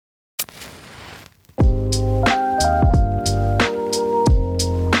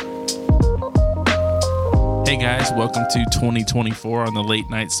Welcome to 2024 on the Late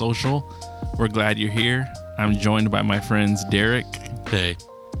Night Social. We're glad you're here. I'm joined by my friends Derek. Hey.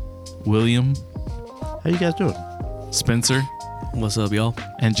 William. How you guys doing? Spencer. What's up, y'all?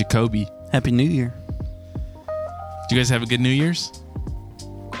 And Jacoby. Happy New Year. Did you guys have a good New Year's?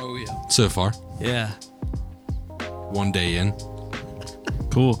 Oh, yeah. So far. Yeah. 1 day in.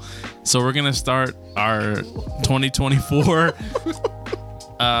 Cool. So we're going to start our 2024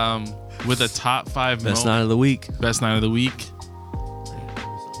 with a top 5 Best night of the week. Best night of the week.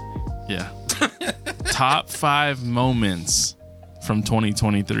 Yeah. Top 5 moments from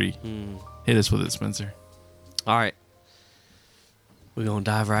 2023. Hit us with it, Spencer. All right. We're going to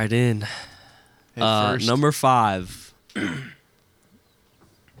dive right in. First. Number 5.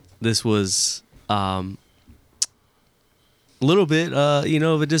 This was a little bit, of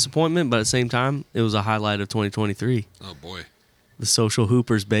a disappointment, but at the same time, it was a highlight of 2023. Oh, boy. The Social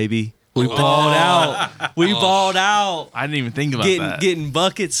Hoopers, baby. We balled out. We balled out. I didn't even think about that. Getting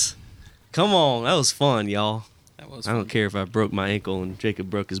buckets. Come on. That was fun, y'all. I don't care if I broke my ankle and Jacob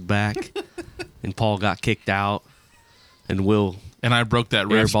broke his back and Paul got kicked out and Will And I broke that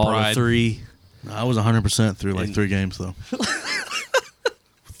ref's airballed pride. a 3. No, I was 100% through like 3 games though.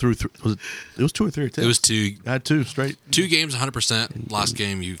 It was 2 or 3 attempts. It was 2. I had 2 straight, 2 games, 100%. Last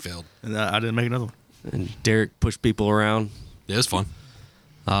game, you failed. and I didn't make another one. And Derek pushed people around. Yeah, it was fun.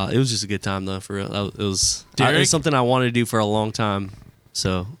 It was just a good time, though, for real. It was Derek? something I wanted to do for a long time.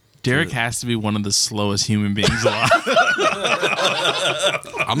 So Derek has to be one of the slowest human beings alive.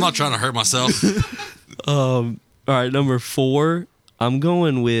 I'm not trying to hurt myself. all right, number 4, I'm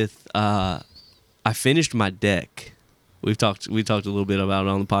going with I finished my deck. We talked a little bit about it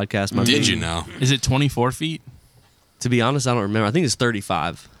on the podcast. Did you now? Is it 24 feet? To be honest, I don't remember. I think it's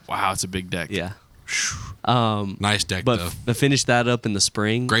 35. Wow, it's a big deck. Yeah. Nice deck, But though. I finished that up in the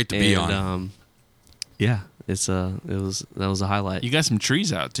spring. Great to be and, on. Yeah, that was a highlight. You got some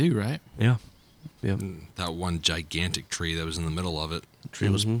trees out too, right? Yeah. That one gigantic tree that was in the middle of it. Tree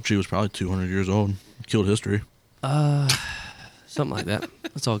was probably 200 years old. Killed history. Something like that.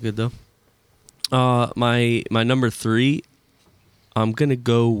 That's all good though. My number 3, I'm gonna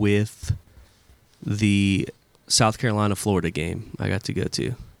go with the South Carolina Florida game I got to go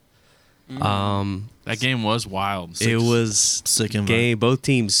to. That game was wild. It was Sick invite. game. Both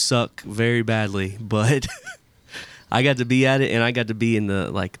teams suck very badly, but I got to be at it, and I got to be in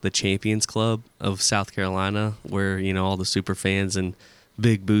the Champions Club of South Carolina, where all the super fans and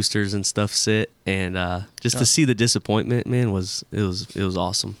big boosters and stuff sit, and just to see the disappointment, man, it was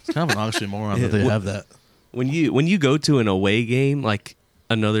awesome. It's kind of an oxymoron that they have that. When you go to an away game, like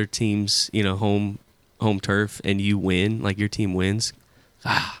another team's home turf, and you win, like your team wins,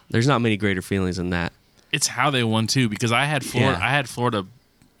 there's not many greater feelings than that. It's how they won too, because I had Florida. Yeah. I had Florida,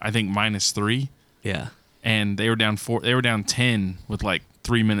 I think -3, Yeah. and they were down 4. They were down 10 with like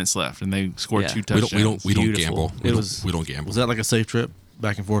 3 minutes left, and they scored Yeah. 2 We touchdowns. don't Beautiful. gamble. We don't gamble. Was that like a safe trip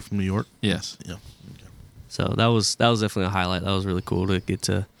back and forth from New York? Yes. Yeah. So that was definitely a highlight. That was really cool to get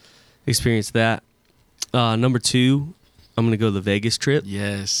to experience that. Number 2, I'm gonna go the Vegas trip.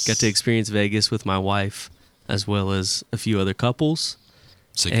 Yes. Got to experience Vegas with my wife as well as a few other couples.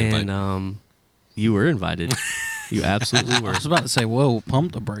 Sick And invite. you were invited. You absolutely were. I was about to say, whoa,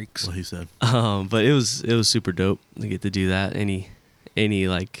 pump the brakes. That's what he said. But it was super dope to get to do that. Any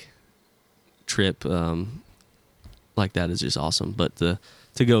like trip like that is just awesome. But to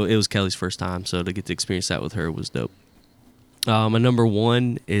go, it was Kelly's first time, so to get to experience that with her was dope. My number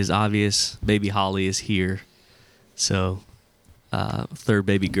 1 is obvious. Baby Holly is here. So, third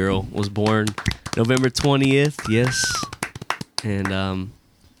baby girl was born November 20th. Yes. And,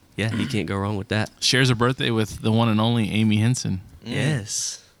 yeah, you can't go wrong with that. Shares a birthday with the one and only Amy Henson.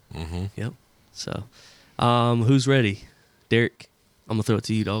 Yes. Mm-hmm. Yep. So, who's ready? Derek, I'm going to throw it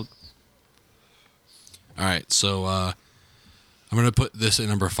to you, dog. All right, so I'm going to put this at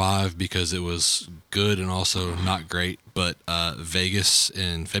number 5 because it was good and also not great, but Vegas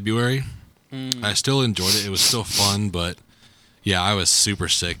in February. I still enjoyed it. It was still fun, but yeah, I was super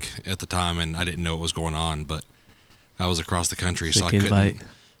sick at the time, and I didn't know what was going on, but I was across the country, so I Sick couldn't. invite.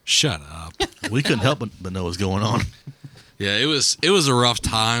 Shut up. We couldn't help but know what's going on. Yeah, it was a rough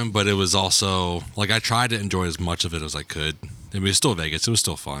time, but it was also, like, I tried to enjoy as much of it as I could. I mean, it was still Vegas. It was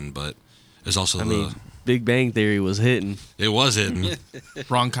still fun, but it's also Big Bang Theory was hitting. it was hitting.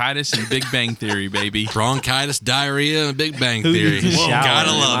 Bronchitis and Big Bang Theory, baby. Bronchitis, diarrhea, and Big Bang Theory. Shower,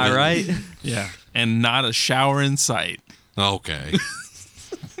 Gotta love am it. I right? Yeah. And not a shower in sight. Okay.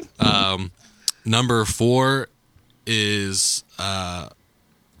 Number 4 is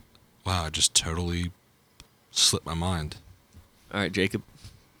wow, it just totally slipped my mind. All right, Jacob.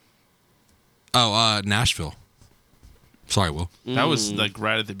 Oh, Nashville. Sorry, Will. That was like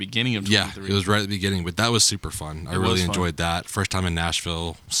right at the beginning of Yeah, 23. it was right at the beginning, but that was super fun. I It was really fun. enjoyed that. First time in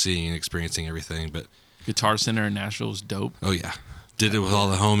Nashville, seeing and experiencing everything. But Guitar Center in Nashville was dope. oh yeah, did it with all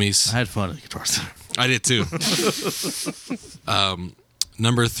the homies. I had fun at the Guitar Center. I did too.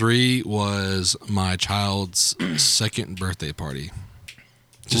 Number 3 was my child's second birthday party.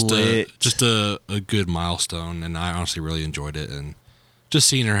 Lit. Just a good milestone, and I honestly really enjoyed it. And just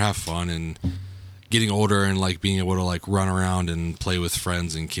seeing her have fun and getting older and like being able to like run around and play with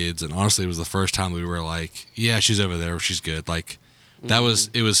friends and kids. And honestly, it was the first time we were like, yeah, she's over there, she's good. Like that was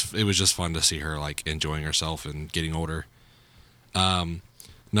it was just fun to see her like enjoying herself and getting older.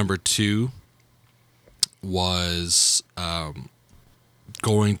 Number 2 was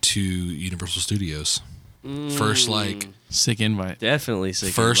going to Universal Studios. First like Sick invite. Definitely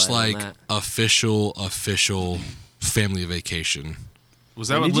sick. first invite on like that. official family vacation. Was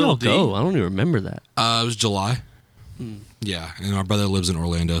that When with did y'all Little D? go? I don't even remember that. It was July. Yeah, and my brother lives in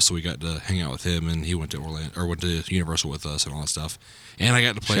Orlando, so we got to hang out with him, and he went to Orlando or went to Universal with us and all that stuff. And I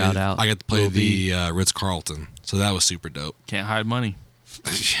got to play. Shout out, I got to play Lil B. the Ritz Carlton, so that was super dope. Can't hide money.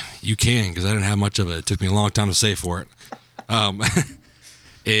 You can, because I didn't have much of it. It took me a long time to save for it.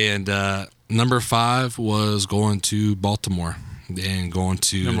 And number 5 was going to Baltimore and going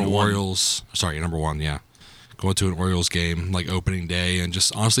to Number an one. Orioles. Sorry, number 1. Yeah, going to an Orioles game like opening day, and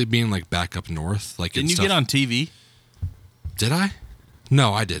just honestly being like back up north. Like Didn't and you stuff. get on TV? Did I?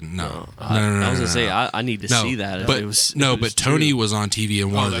 No, I didn't. No, I was gonna say I need to see that. If But it was, no, if it but was Tony true. was on TV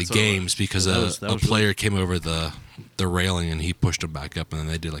in one of the that's what it was. games because That was a really player came over the railing and he pushed him back up, and then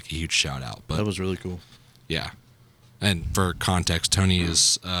they did like a huge shout out. But That was really cool. yeah. And for context, Tony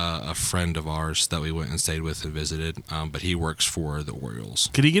is a friend of ours that we went and stayed with and visited, but he works for the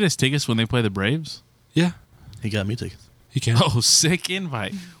Orioles. Could he get us tickets when they play the Braves? Yeah, He got me tickets. he can. Oh, sick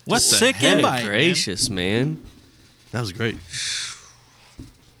invite. What the Sick heck? invite. Gracious, man. That was great.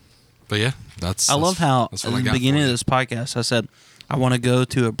 But yeah, that's. I love how that's at what I the got beginning for of you. this podcast, I said I want to go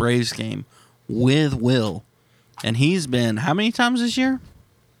to a Braves game with Will, and he's been how many times this year?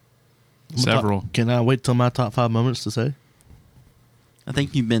 Several. Can I wait till my top 5 moments to say? I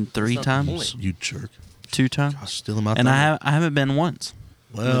think you've been 3 times, You jerk. 2 times, Gosh, stealing my and thunder. I haven't been once.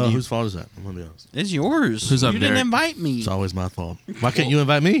 Well, with you. whose fault is that? I'm going to be honest. It's yours. Who's up, you didn't Derek? invite me. It's always my fault. Why can't you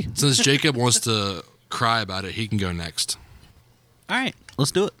invite me? Since Jacob wants to cry about it, he can go next. All right,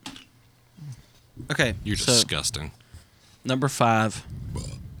 let's do it. Okay, You're so disgusting. number 5.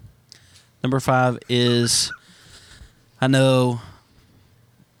 Number 5 is I know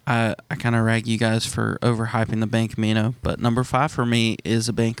I kind of rag you guys for overhyping the Ban Camino, but number 5 for me is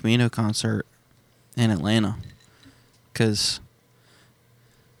a Ban Camino concert in Atlanta because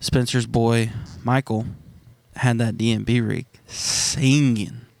Spencer's boy Michael had that DMB rig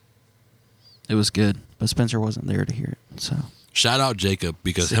singing. It was good, but Spencer wasn't there to hear it. So Shout out Jacob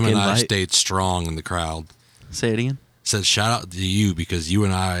because Sick him and I invite. stayed strong in the crowd. say it again. Said shout out to you because you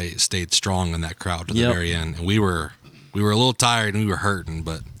and I stayed strong in that crowd to the Yep. very end, and we were a little tired and we were hurting,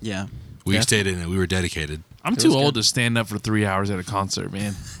 but Yeah, we Yeah. stayed in it. We were dedicated. I'm It too was old good. to stand up for 3 hours at a concert,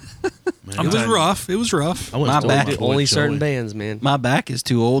 man. Man, It was rough. It was rough. I went My to back- my boy Only Joey. certain bands, man. my back is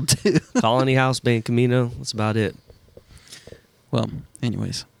too old too. Colony House, Ban Camino. That's about it. Well,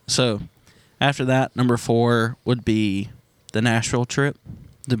 anyways, so after that, number 4 would be the Nashville trip,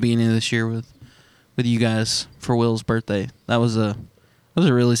 the beginning of this year with you guys for Will's birthday. That was a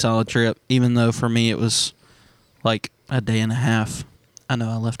really solid trip, even though for me it was like a day and a half. I know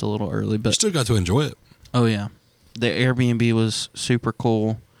I left a little early, You but still got to enjoy it. oh yeah, the Airbnb was super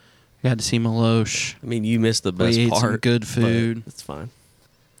cool. Got to see Malosh. I mean, you missed the best We ate part. some good but food. It's fine.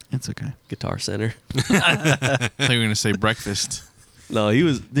 It's okay. Guitar Center. I thought you were going to say breakfast. No, he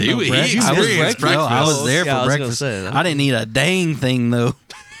was. He I was experienced breakfast. No, I was there Yeah, I for was gonna breakfast. say that. I didn't eat a dang thing though.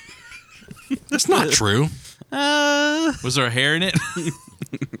 That's not true. Was there hair in it?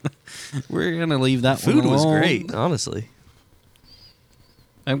 We're gonna leave that Food one was alone. great, honestly.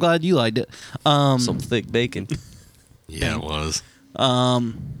 I'm glad you liked it. Some thick bacon. Yeah, it was.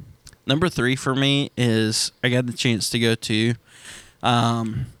 Number 3 for me is I got the chance to go to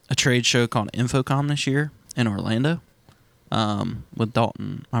a trade show called Infocom this year in Orlando with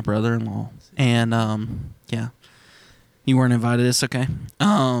Dalton, my brother-in-law, and yeah, you weren't invited. It's okay.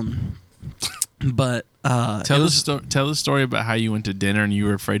 But Tell the story about how you went to dinner and you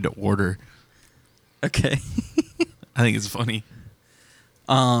were afraid to order. okay. I think it's funny.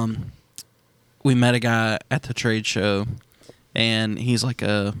 We met a guy at the trade show, and he's like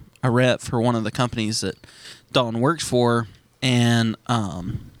a rep for one of the companies that Dalton works for, and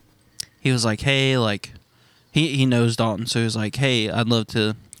he was like, hey, like he knows Dalton, so he was like, hey, I'd love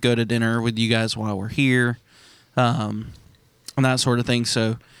to go to dinner with you guys while we're here. and that sort of thing.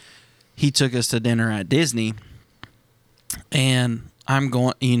 So he took us to dinner at Disney, and I'm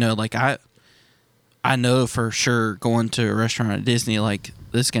going, like I know for sure going to a restaurant at Disney, like,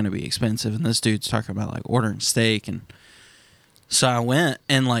 this is going to be expensive. And this dude's talking about, like, ordering steak. And so I went,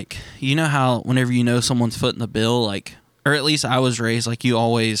 and, like, you know how whenever you know someone's footing the bill, like, or at least I was raised, like, you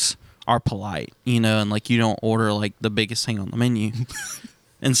always are polite, and, like, you don't order, like, the biggest thing on the menu.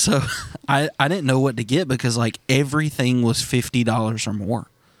 And so I didn't know what to get because, like, everything was $50 or more.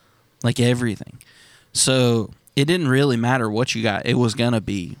 Like, everything. So it didn't really matter what you got. It was going to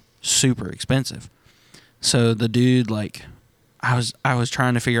be super expensive. So the dude, like, I was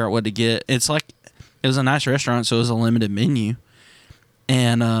trying to figure out what to get. It's like, it was a nice restaurant, so it was a limited menu.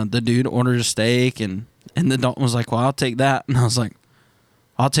 And the dude ordered a steak, and the Dalton was like, well, I'll take that. And I was like,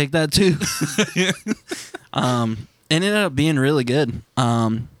 I'll take that too. It ended up being really good.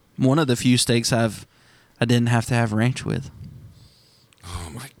 One of the few steaks I didn't have to have ranch with.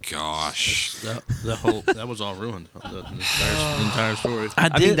 Oh my gosh. That was all ruined. The entire story.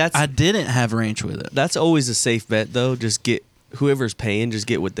 I didn't have ranch with it. That's always a safe bet, though. Just get whoever's paying, just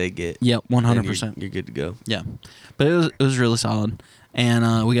get what they get. Yep, 100%. And you're good to go. Yeah, but it was really solid,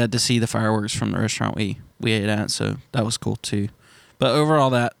 and we got to see the fireworks from the restaurant we ate at, so that was cool too. But overall,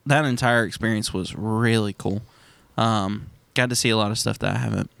 that entire experience was really cool. Got to see a lot of stuff that I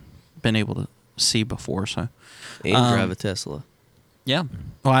haven't been able to see before. So, And drive a Tesla. Yeah.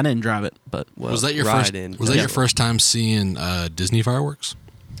 Well, I didn't drive it, but Well, Was that your ride first? in Was that your first time seeing Disney fireworks?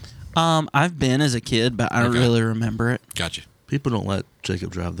 I've been as a kid, but I don't Okay. really remember it. Gotcha. People don't let Jacob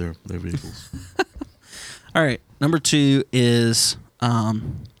drive their vehicles. All right, number 2 is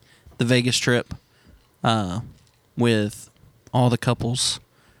the Vegas trip with all the couples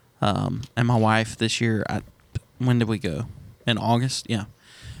and my wife this year. When did we go? In August? Yeah.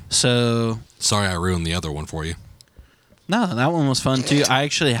 So, Sorry, I ruined the other one for you. no, that one was fun too. I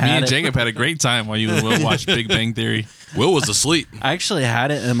actually Me had and it. Jacob had a great time while you and Will watched Big Bang Theory. Will was asleep. I actually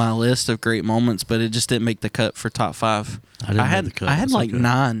had it in my list of great moments, but it just didn't make the cut for top 5. I didn't had make the cut. I had That's like okay.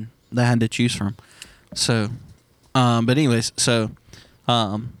 9 that I had to choose from. So, but anyways,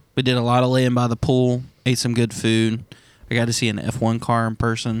 we did a lot of laying by the pool, ate some good food. I got to see an F1 car in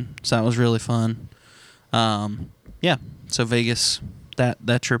person, so that was really fun. Yeah, so Vegas,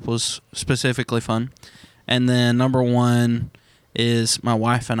 that trip was specifically fun. And then number 1 is my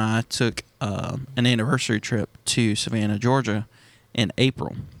wife and I took an anniversary trip to Savannah, Georgia in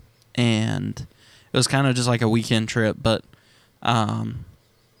April. And it was kind of just like a weekend trip, but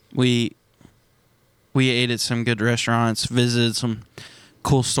we ate at some good restaurants, visited some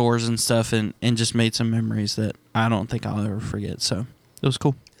cool stores and stuff, and just made some memories that I don't think I'll ever forget. So it was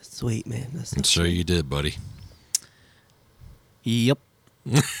cool. Sweet, man. That's So you did, buddy. Yep.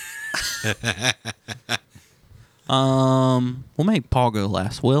 We'll make Paul go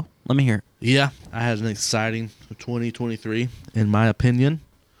last. Will, let me hear it. Yeah, I had an exciting 2023, in my opinion.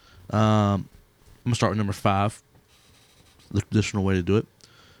 I'm going to start with number 5, the traditional way to do it.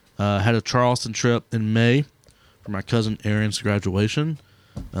 Had a Charleston trip in May for my cousin Aaron's graduation.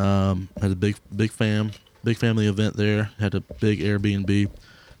 Had a big family event there. Had a big Airbnb.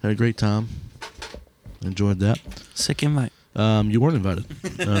 Had a great time. Enjoyed that. Sick invite. You weren't invited.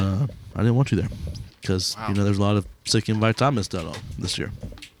 I didn't want you there because Wow. there's a lot of sick invites I missed out on this year.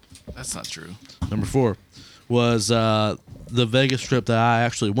 That's not true. Number 4 was the Vegas trip that I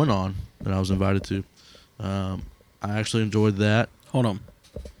actually went on that I was invited to. I actually enjoyed that. Hold on.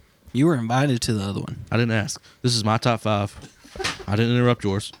 You were invited to the other one. I didn't ask. This is my top 5. I didn't interrupt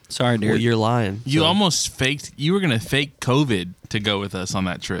yours. Sorry, well, dude. you're lying. You So- almost faked. You were gonna fake COVID to go with us on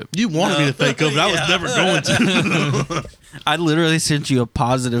that trip. You wanted me to fake COVID. I was never going to. I literally sent you a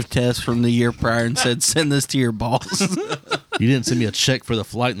positive test from the year prior and said, send this to your boss. You didn't send me a check for the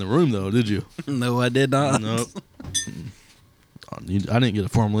flight in the room, though, did you? No, I did not. Nope. I didn't get a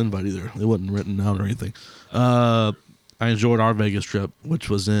formal invite either. It wasn't written down or anything. I enjoyed our Vegas trip, which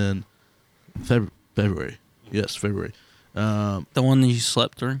was in February. Yes, February. The one that you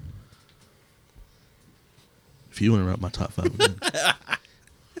slept through? If you interrupt my top 5 again.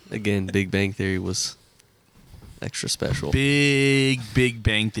 Again, Big Bang Theory was extra special. Big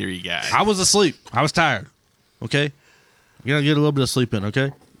Bang Theory guy. I was asleep. I was tired. Okay? You gotta get a little bit of sleep in,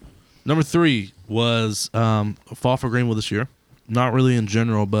 okay? Number 3 was Fall for Greenville this year. Not really in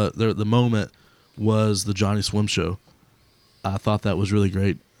general, but the moment was the Johnny Swim show. I thought that was really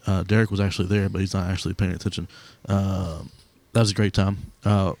great. Derek was actually there, but he's not actually paying attention. That was a great time.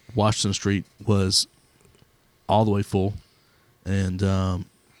 Washington Street was all the way full, and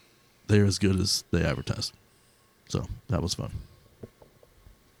they're as good as they advertised. So that was fun.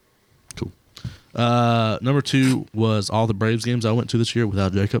 Cool. Number 2 was all the Braves games I went to this year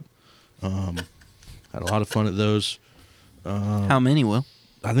without Jacob. Had a lot of fun at those. How many, Will?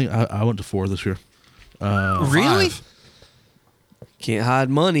 I think I went to 4 this year. Really? 5. Can't hide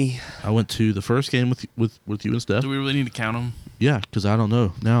money. I went to the first game with you and Steph. Do we really need to count them? Yeah, because I don't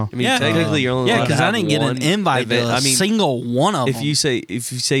know now. I mean, Yeah. technically, you're only Yeah, allowed to because I have didn't get an one invite event. to a single one of them. If you say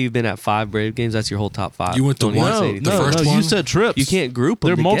you've been at 5 Brave games, that's your whole top 5. You went to Don't even one? say No, anything. The first you one? said trips. You can't group them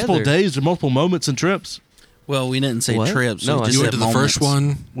There are multiple together. days, there are multiple moments and trips Well, we didn't say What? trips. No, we I just You said went to the first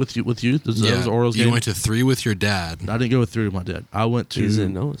moments. one. with you. That was Orioles You game. went to 3 with your dad. I didn't go with 3 with my dad. I went He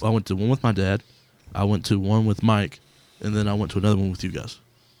doesn't know. to one with my dad. I went to one with Mike, and then I went to another one with you guys.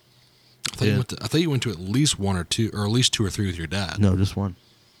 I thought you went to at least 1 or 2, or at least 2 or 3 with your dad. No, just one.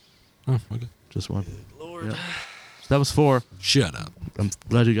 Oh, okay. Just one. Lord. Yeah. So that was 4. Shut up. I'm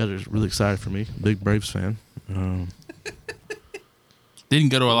glad you guys are really excited for me. Big Braves fan. Didn't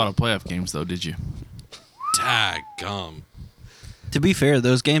go to a lot of playoff games though, did you? Daggum. To be fair,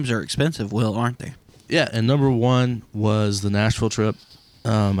 those games are expensive, Will, aren't they? Yeah, and number 1 was the Nashville trip.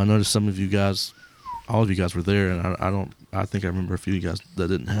 I noticed some of you guys, all of you guys were there, and I think I remember a few of you guys that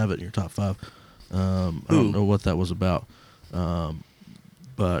didn't have it in your top 5. I don't know what that was about,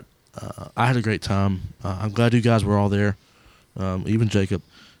 but I had a great time. I'm glad you guys were all there, even Jacob,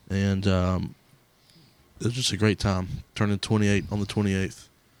 and it was just a great time. Turning 28 on the 28th,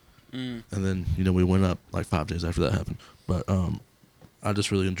 and then we went up like 5 days after that happened. But I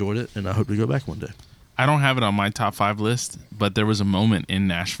just really enjoyed it, and I hope to go back one day. I don't have it on my top 5 list, but there was a moment in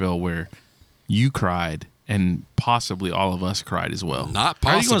Nashville where you cried and possibly all of us cried as well. Not How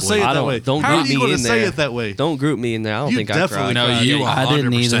are you possibly. going to say it I that don't- way? don't How group are you me going to in say there. it that way? Don't group me in there. I don't You think I definitely cried. No, You you- I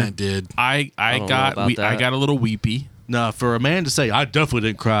didn't 100% either. did. I don't know got about I that. got a little weepy. No, for a man to say I definitely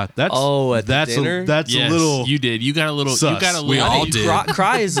didn't cry. That's At the that's dinner? that's Yes, a little. you did. You got a little. You Sus. got a little. We all You did.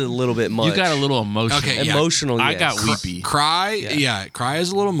 Cry is a little bit much. You got a little emotional. Okay, yeah. Emotional, I yes. got weepy. Cry, yeah. Cry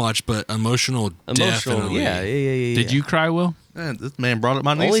is a little much, but emotional, definitely. Yeah. Did you cry, Will? Man, this man brought up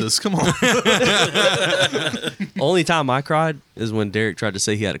my Only- nieces. Come on. Only time I cried is when Derek tried to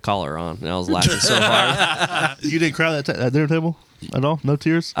say he had a collar on, and I was laughing so hard. You didn't cry at that dinner table at all? No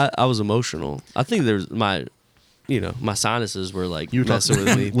tears? I was emotional. I think there's my sinuses were like You were messing talking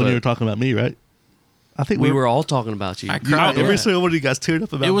with me. when but you were talking about me, right? I think we were all talking about you. I cried. every Yeah. single one of you guys teared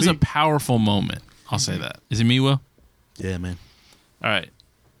up about It was me. a powerful moment. I'll say that. Is it me, Will? Yeah, man. All right.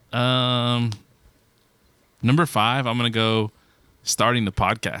 Number 5. I'm gonna go starting the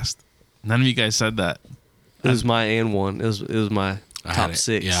podcast. None of you guys said that. It was my and one. It was my I had top it.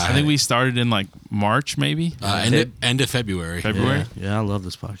 6. Yeah, I think we started in like March, maybe End of February. February, Yeah, I love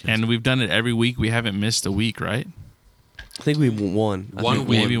this podcast. and we've done it every week. We haven't missed a week, right? I think we won. I One think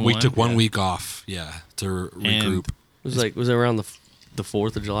week. maybe We one, took 1 yeah. week off. Yeah, to regroup. was it around the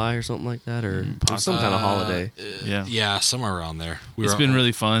 4th of July or something like that, or it was some kind of holiday. Yeah. Yeah, somewhere around there. It's been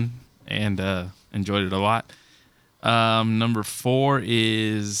really fun and enjoyed it a lot. Number 4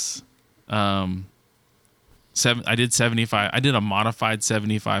 is 7. I did 75. I did a modified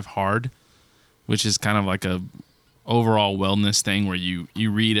 75 hard, which is kind of like a overall wellness thing where you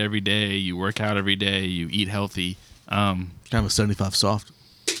read every day, you work out every day, you eat healthy. kind of a 75 soft.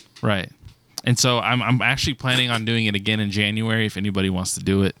 Right. And so I'm actually planning on doing it again in January if anybody wants to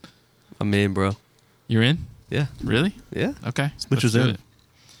do it. I'm in, bro. You're in? Yeah, Really? yeah. Okay. Mitchell's let's do in. it.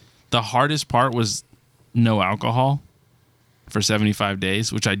 The hardest part was no alcohol for 75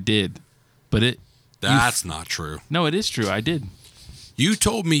 days, which I did. But That's not true. no, it is true. I did. You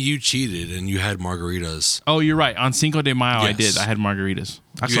told me you cheated and you had margaritas. Oh, you're right. On Cinco de Mayo, I Yes. did. I had margaritas.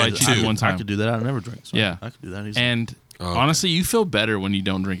 You So I had cheated two. one I time. could do that. I never drink. So Yeah. I could do that easily. And Okay. honestly, you feel better when you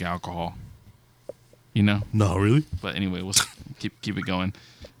don't drink alcohol. You know? No, really? But anyway, we'll keep it going.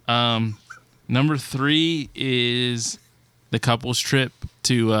 Number 3 is the couples trip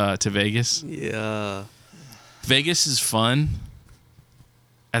to Vegas. Yeah. Vegas is fun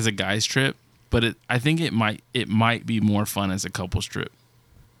as a guy's trip, but I think it might be more fun as a couples trip.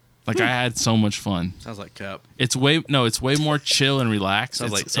 Like I had so much fun. Sounds like cap. It's way more chill and relaxed.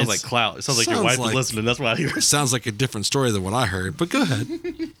 Sounds It's- like it's- clout. It sounds like your Sounds wife like- is listening. That's why I hear. Sounds like a different story than what I heard, but go ahead.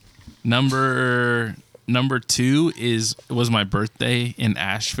 Number 2 was my birthday in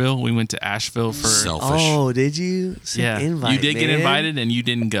Asheville. We went to Asheville for Selfish. Oh, did you? Sick yeah. invite, You did get man. invited and you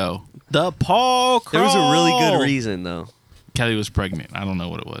didn't go. The Paul There was a really Crawl. good reason though. Kelly was pregnant. I don't know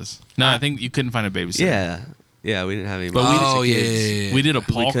what it was. No, I think you couldn't find a babysitter. Yeah, we didn't have any. But we- Oh, yeah, kids. yeah, yeah. We did a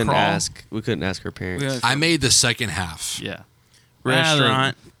Paul We couldn't crawl. ask. We couldn't ask her parents. Yeah. I made the second half. Yeah.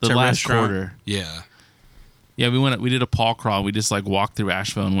 Restaurant The to last restaurant. quarter. Yeah. Yeah, we did a paw crawl. We just like walked through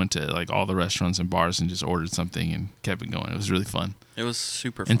Asheville and went to like all the restaurants and bars and just ordered something and kept it going. It was really fun. It was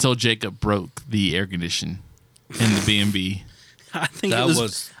super fun. Until Jacob broke the air condition in the B&B. I think That it was,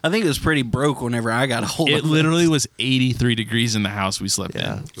 was- I think it was pretty broke whenever I got a hold It of it. literally was 83 degrees in the house we slept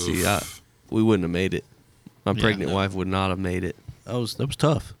Yeah. in. See, we wouldn't have made it. My Yeah, pregnant no. wife would not have made it. That was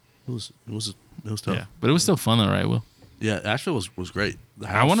tough. It was tough. Yeah, but it was still fun though, right, Will? Yeah, Asheville was great. The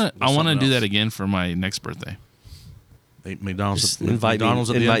I house want to was do something that else. again for my next birthday. McDonald's. Just invite McDonald's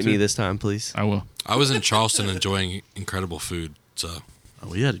me, at the invite end, me too? this time, please. I will. I was in Charleston enjoying incredible food. So Oh,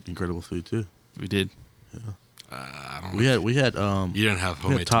 we had incredible food too. We did. I don't. We had You didn't have we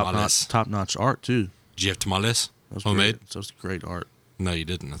had homemade tamales. top notch art too. Did you have tamales? That was Homemade? Great. That was great art. No, you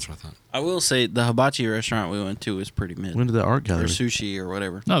didn't. That's what I thought. I will say the hibachi restaurant we went to was pretty mid. When did that art Or gallery? sushi or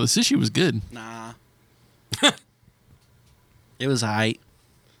whatever. No, the sushi was good. Nah. It was height.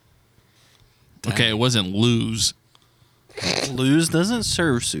 Okay, it wasn't Lou's. Lou's doesn't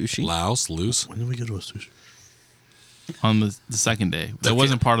serve sushi. Laos, loose. When did we go to a sushi? On the second day. That Okay.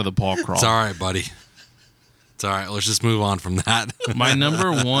 wasn't part of the paw crawl. It's all right, buddy. It's all right. Let's just move on from that. My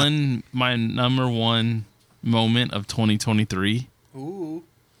number one moment of 2023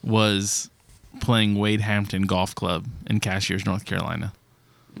 was playing Wade Hampton Golf Club in Cashiers, North Carolina.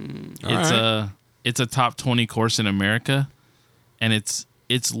 It's a top 20 course in America, and it's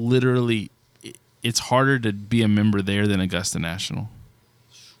literally it's harder to be a member there than Augusta National.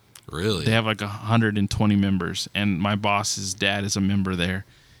 Really? They have like 120 members, and my boss's dad is a member there,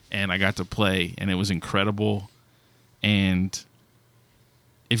 and I got to play, and it was incredible. And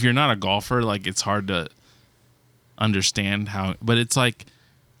if you're not a golfer, like it's hard to understand how, but it's like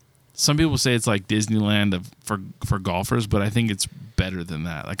some people say it's like Disneyland for golfers, but I think it's better than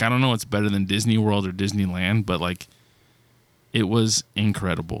that. Like I don't know what's better than Disney World or Disneyland, but like it was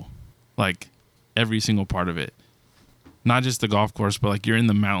incredible. Like every single part of it. Not just the golf course, but like you're in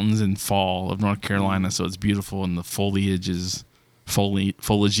the mountains in fall of North Carolina, so it's beautiful and the foliage is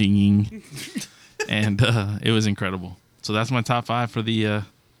foliaging. And it was incredible. So that's my top 5 for the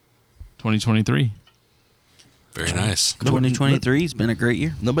 2023. Very nice. 2023 has been a great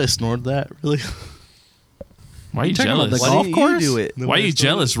year. Nobody snored that really. Why are you talking about jealous? the Why golf didn't course? you do it? Why are you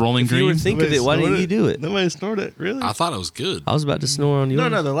jealous, Rolling If you were Green? thinking of it, why didn't you do it? Nobody snored it really. I thought it was good. I was about to snore on yours.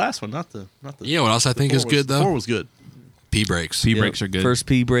 No, the last one, not the. You know what else I think is good, The 4 though? was good. Pee breaks. Pee Yep. breaks are good. First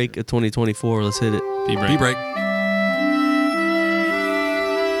pee break of 2024. Let's hit it. pee break. Pee break.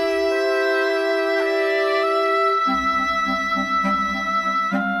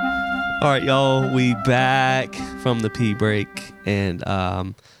 All right, y'all. We back from the pee break, and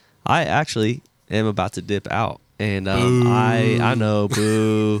I actually am about to dip out, and I know,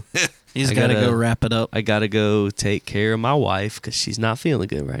 boo. He's I got to gotta- go wrap it up. I gotta go take care of my wife because she's not feeling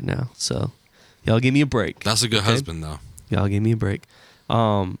good right now. So, y'all give me a break. That's a good Okay. husband, though. Y'all give me a break.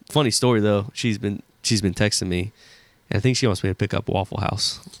 Funny story though. She's been texting me, and I think she wants me to pick up Waffle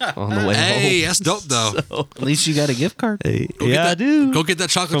House on the way Hey, home. that's dope, though. So, At least you got a gift card. hey, Go get yeah, I that- do. Go get that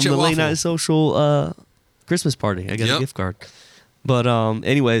chocolate From chip the late waffle. night social Christmas party. I got Yep. a gift card. But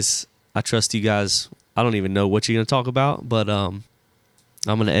anyways, I trust you guys. I don't even know what you're gonna talk about, but I'm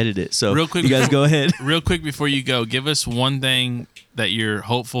gonna edit it. So Real quick you guys go ahead. Real quick before you go, give us one thing that you're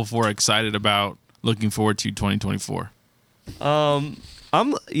hopeful for, excited about, looking forward to 2024.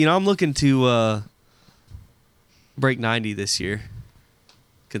 I'm looking to break 90 this year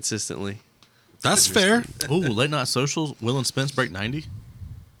consistently. That's fair. Ooh, late night socials. Will and Spence break 90.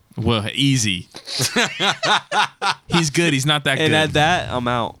 Well, easy. He's good. He's not that And good. at that, I'm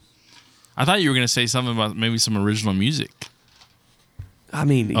out. I thought you were going to say something about maybe some original music. I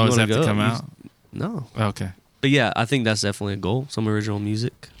mean, you Oh, does wanna that have to go? come You- out? No. Okay. But yeah, I think that's definitely a goal. Some original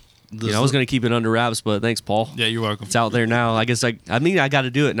music. The I was going to keep it under wraps, but thanks, Paul. Yeah, you're welcome. It's out there now. I guess I got to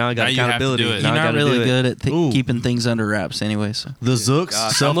do it. Now I got Now you have to accountability. do it. Now You're I not gotta really do it. good at Ooh. keeping things under wraps anyway. So The Zooks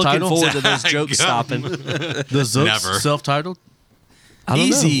Gosh, I'm looking self-titled. forward to those jokes stopping. The Zooks Never. self-titled. I don't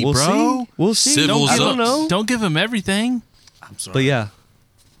Easy, know. We'll bro. see. We'll see. Civil I don't Zooks. know. Don't give him everything. I'm sorry. But yeah,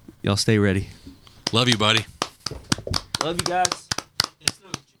 y'all stay ready. Love you, buddy. Love you guys.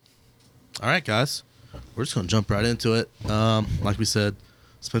 All right, guys. We're just gonna jump right into it. Like we said,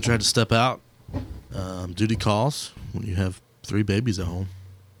 Spencer had to step out. Duty calls when you have 3 babies at home.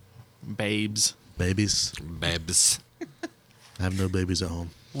 Babes. Babies. Babs. I have no babies at home.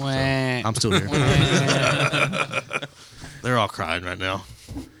 Wah. I'm still here. They're all crying right now.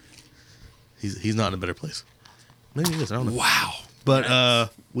 He's not in a better place. Maybe he is. I don't know. Wow. But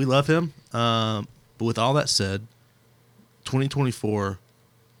we love him. But with all that said, 2024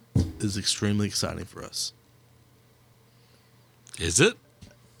 is extremely exciting for us. Is it?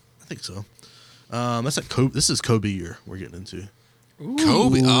 I think so. That's a Kobe. This is Kobe year we're getting into.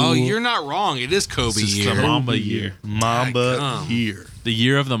 Kobe. Oh, you're not wrong. It is Kobe This is year. the Mamba year. Mamba Dadgum. year. The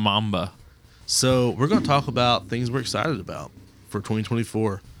year of the Mamba. So we're going to talk about things we're excited about for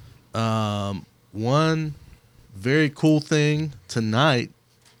 2024. One very cool thing tonight.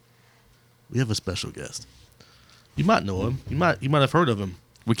 We have a special guest. You might know him. You might have heard of him.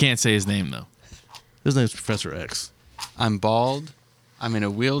 We can't say his name though. His name's Professor X. I'm bald. I'm in a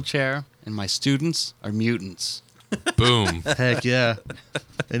wheelchair, and my students are mutants. Boom. Heck yeah.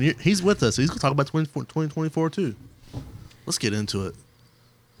 And he's with us. He's going to talk about 2024 too. Let's get into it.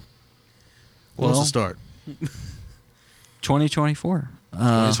 Who wants Well, to start? 2024.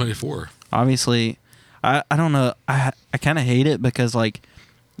 2024. Obviously, I don't know. I kind of hate it because like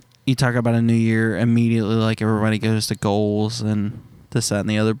you talk about a new year immediately, like everybody goes to goals and this, that, and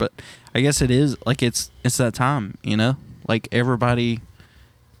the other. But I guess it is like it's that time, you know. Like everybody,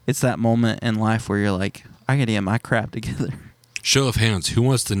 it's that moment in life where you're like, I gotta get my crap together. Show of hands. Who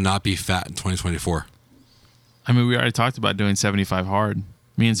wants to not be fat in 2024? I mean, we already talked about doing 75 hard.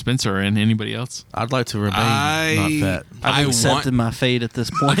 Me and Spencer are in. Anybody else? I'd like to remain not fat. I've I accepted want- my fate at this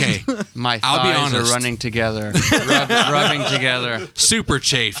point. Okay. My I'll be thighs are honest. running together, rubbing together. Super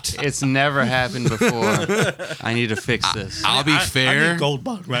chafed. It's never happened before. I need to fix this. I'll be fair. gold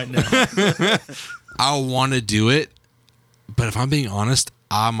bug right now. I want to do it, but if I'm being honest,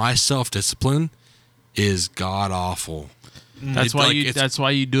 my self-discipline is god awful. That's why like, That's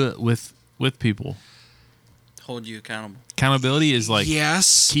why you do it with people. Hold you accountable. Accountability is like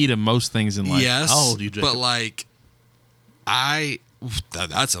yes, key to most things in life. yes. How old are you, Jacob? But like,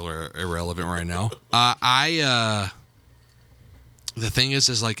 that's irrelevant right now. The thing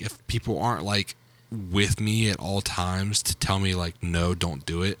is like if people aren't like with me at all times to tell me like no, don't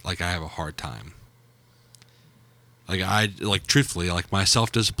do it. Like I have a hard time. Like truthfully, like my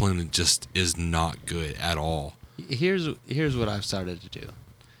self-discipline just is not good at all. Here's what I've started to do.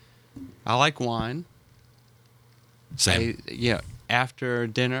 I like wine. Same. After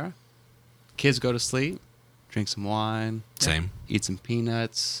dinner, kids go to sleep, drink some wine, Same. eat some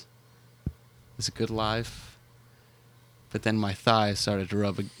peanuts. It's a good life. But then my thighs started to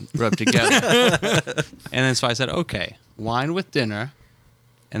rub together. And then so I said, okay, wine with dinner,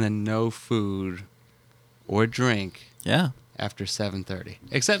 and then no food or drink Yeah. after 7:30,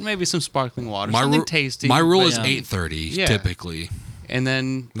 except maybe some sparkling water, My something ru- tasty. My rule but- is 8:30 Yeah. typically. and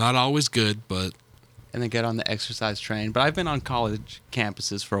then Not always good, but get on the exercise train. But I've been on college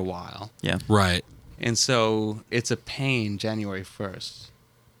campuses for a while, Yeah. right. and so it's a pain. January 1st,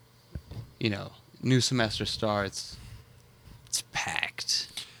 new semester starts. It's packed.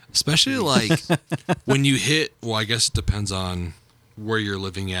 Especially like when you hit, well, I guess it depends on where you're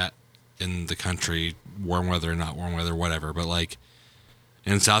living at in the country, warm weather, not warm weather, whatever. But like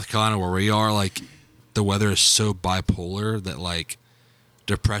in South Carolina where we are, like the weather is so bipolar that like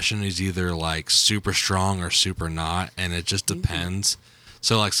depression is either like super strong or super not. And it just depends.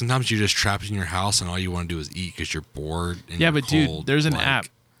 So like sometimes you're just trapped in your house and all you want to do is eat because you're bored. And Yeah, you're but cold. dude, there's an Like, app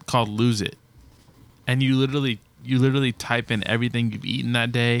called Lose It, and you literally type in everything you've eaten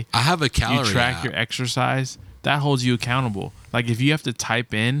that day. I have a calorie You track app. your exercise. That holds you accountable. Like if you have to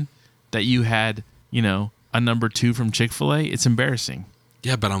type in that you had, a number 2 from Chick-fil-A, it's embarrassing.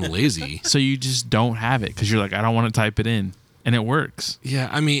 Yeah, but I'm lazy. So you just don't have it because you're like, I don't want to type it in, and it works. Yeah,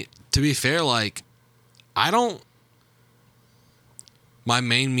 I mean, to be fair, like, my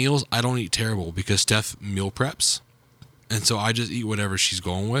main meals, I don't eat terrible because Steph meal preps. And so I just eat whatever she's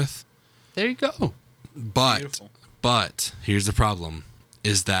going with. There you go. But here's the problem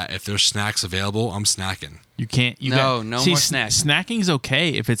is that if there's snacks available, I'm snacking. You can't. No more snacking. Snacking's okay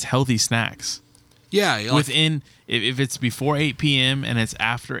if it's healthy snacks. Yeah. Like, Within, if it's before 8 p.m. and it's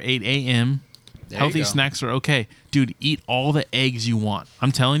after 8 a.m., There you healthy go. snacks are okay. Dude, eat all the eggs you want.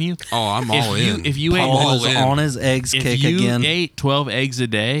 I'm telling you. oh, I'm all in. If you ate, I'm all Paul is in. on his eggs if kick you again. ate 12 eggs a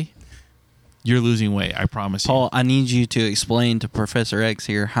day, you're losing weight. I promise Paul, I need you to explain to Professor X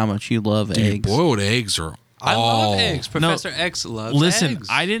here how much you love Dude, eggs. boiled eggs are I all... love eggs. Professor X you. loves Listen, eggs.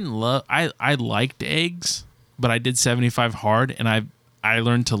 I didn't love. I liked eggs, but I did 75 hard, and I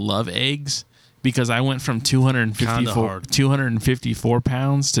learned to love eggs because I went from Kinda hard. 254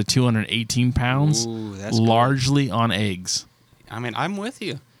 pounds to 218 pounds, Ooh, that's good. largely on eggs. I mean, I'm with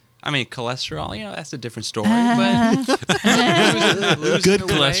you. I mean, cholesterol, that's a different story. But losing Good the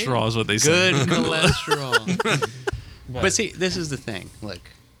weight, cholesterol is what they say. Good cholesterol. But see, this is the thing.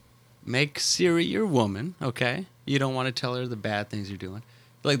 Look, make Siri your woman, okay? You don't want to tell her the bad things you're doing.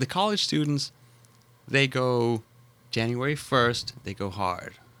 Like the college students, they go January 1st, they go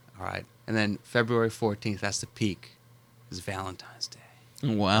hard, all right? And then February 14th, that's the peak, is Valentine's Day.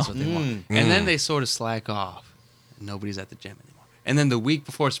 Wow. That's what they want. And then they sort of slack off. And nobody's at the gym anymore. And then the week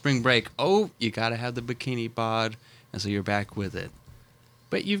before spring break, you got to have the bikini bod. And so you're back with it.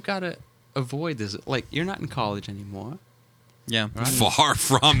 But you've got to avoid this. Like, you're not in college anymore. Yeah. Far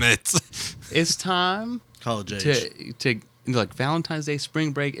from it. It's time College age. to like Valentine's Day,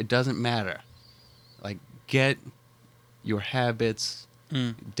 spring break, it doesn't matter. Like, get your habits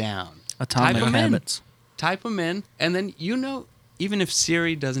down. Atomic Type 'em in. habits. Type them in, and then even if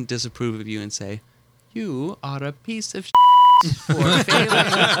Siri doesn't disapprove of you and say, "You are a piece of for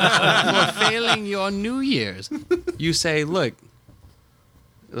failing your New Year's," you say, "Look,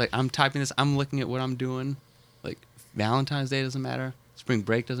 like I'm typing this, I'm looking at what I'm doing. Like Valentine's Day doesn't matter, spring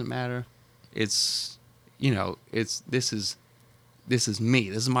break doesn't matter. It's this is me.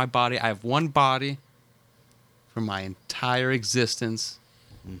 This is my body. I have one body for my entire existence,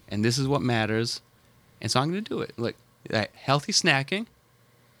 and this is what matters. And so I'm going to do it. Look, healthy snacking.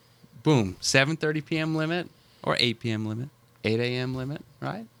 Boom, 7:30 p.m. limit or 8 p.m. limit, 8 a.m. limit,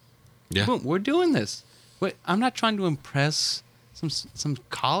 right? Yeah. Boom, we're doing this. Wait, I'm not trying to impress some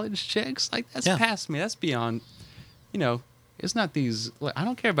college chicks. Like that's past me. That's beyond. It's not these. Look, I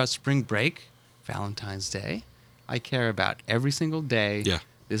don't care about spring break, Valentine's Day. I care about every single day. Yeah.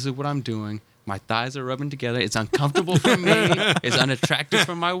 This is what I'm doing. My thighs are rubbing together. It's uncomfortable for me. It's unattractive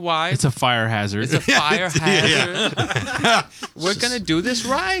for my wife. It's a fire hazard. It's a fire hazard. We're gonna do this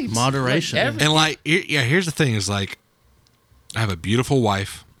right. Moderation. Like, And here's the thing: is like, I have a beautiful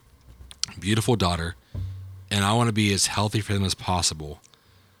wife, beautiful daughter, and I want to be as healthy for them as possible.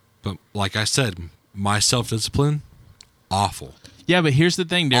 But like I said, my self-discipline, awful. Yeah, but here's the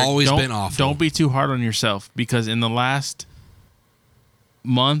thing, Derek. Always don't, been awful. Don't be too hard on yourself because in the last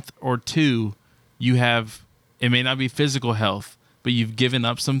month or two, it may not be physical health, but you've given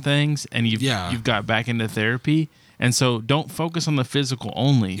up some things and you've got back into therapy. And so don't focus on the physical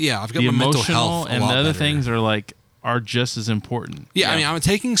only. Yeah, I've got the my mental emotional health a and the lot other better. things are just as important. Yeah, I mean, I'm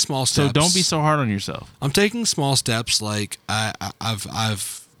taking small steps. So don't be so hard on yourself. I'm taking small steps. Like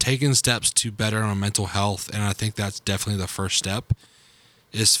I've taken steps to better my mental health, and I think that's definitely the first step,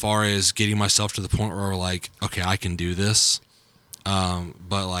 as far as getting myself to the point where like, okay, I can do this.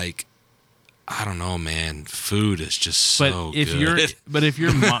 But like, I don't know, man. Food is just so good.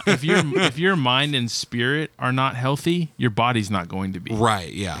 If your mind and spirit are not healthy, your body's not going to be.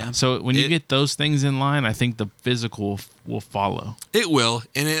 Right? Yeah. So when you get those things in line, I think the physical will follow. It will,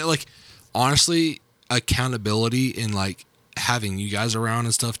 and it like honestly, accountability and like having you guys around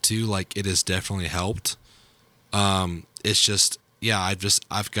and stuff too, like it has definitely helped. It's just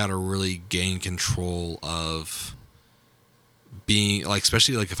I've got to really gain control of being like,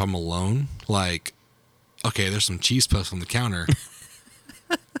 especially like if I'm alone, like okay, there's some cheese puffs on the counter,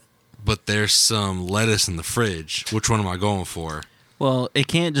 but there's some lettuce in the fridge. Which one am I going for? Well, it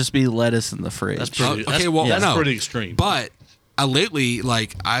can't just be lettuce in the fridge. That's pretty. Okay, well, that's no. pretty extreme. But lately,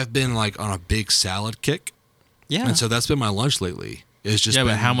 like I've been like on a big salad kick. Yeah. And so that's been my lunch lately. It's just Yeah,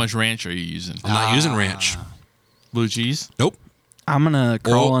 been, but how much ranch are you using? I'm not using ranch. Blue cheese? Nope. I'm gonna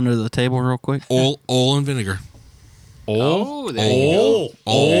crawl Oh. under the table real quick. Oil and vinegar. oh, there you go.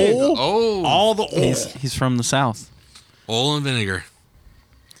 Oh, all the oil. He's from the south. Oil and vinegar.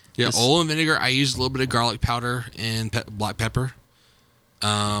 Yeah, This- oil and vinegar. I use a little bit of garlic powder and black pepper.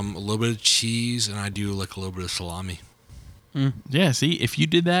 A little bit of cheese, and I do like a little bit of salami. Yeah, see, if you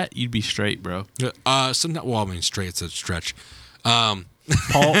did that, you'd be straight, bro. Straight's a stretch. Paul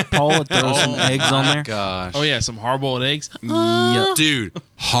would throw some eggs on there. gosh. Oh yeah, some hard-boiled eggs. Dude,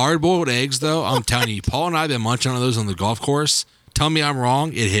 hard-boiled eggs, though, I'm telling you, Paul and I have been munching on those on the golf course. Tell me I'm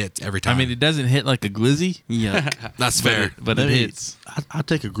wrong, it hits every time. I mean, it doesn't hit like a glizzy, Yuck. that's fair. but it hits. I'd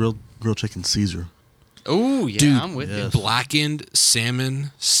take a grilled chicken Caesar. Oh, yeah, Dude, I'm with you. yes. Blackened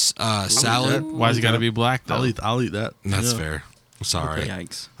salmon salad. Why's it got to be black though? I'll eat that. That's Yeah. fair. I'm sorry.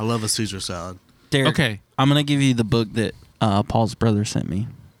 Yikes. I love a Caesar salad. Derek, Okay. I'm gonna give you the book that Paul's brother sent me.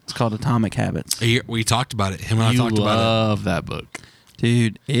 It's called Atomic Habits. We talked about it. Him and I You talked about love that book.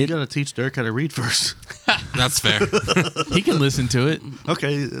 Dude, You gotta teach Derek how to read first. it. That's fair. He can listen to it.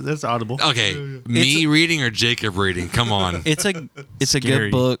 Okay, that's audible. Okay, me reading or Jacob reading? Come on. it's a Scary.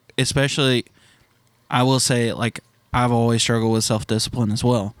 good book, especially I will say, like, I've always struggled with self-discipline as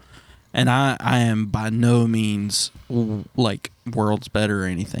well. And I am by no means like world's better or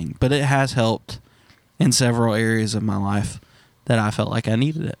anything, but it has helped in several areas of my life that I felt like I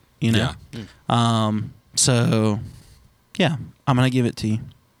needed it, you know? So yeah, I'm going to give it to you.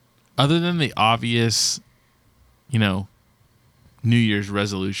 Other than the obvious, New Year's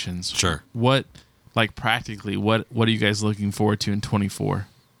resolutions. Sure. What, like practically, what are you guys looking forward to in 24?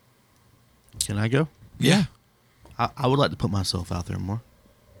 Can I go? Yeah. I would like to put myself out there more.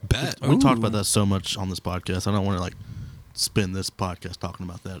 Bet. We talked about that so much on this podcast. I don't want to like spend this podcast talking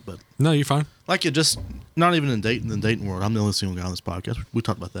about that, but No, you're fine. like it just not even in the dating world. I'm the only single guy on this podcast. We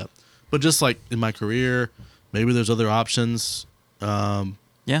talked about that, but just like in my career, maybe there's other options.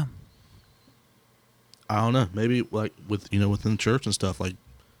 Yeah. I don't know. Maybe like within the church and stuff. Like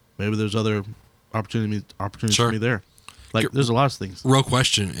maybe there's other opportunities Sure. for me there. Like You're- there's a lot of things. Real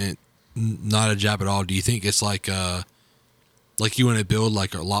question, and not a jab at all. Do you think it's like you want to build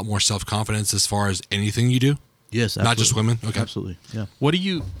like a lot more self-confidence as far as anything you do? Yes, Not just absolutely. women? Okay. Absolutely. Yeah. What do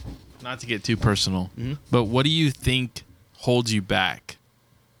you, not to get too personal, but what do you think holds you back?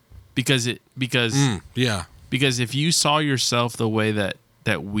 Because Yeah. because if you saw yourself the way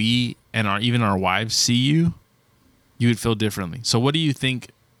that we and even our wives see you, you would feel differently. So what do you think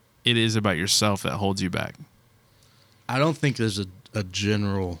it is about yourself that holds you back? I don't think there's a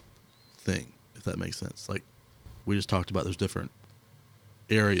general thing, if that makes sense. Like we just talked about, there's different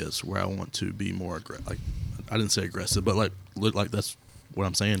areas where I want to be more aggressive. Like I didn't say aggressive, but like that's what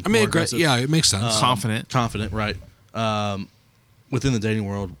I'm saying. I mean, More aggressive. yeah, it makes sense. Confident. Right. Within the dating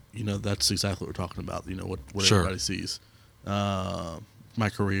world, that's exactly what we're talking about. What Sure. everybody sees. My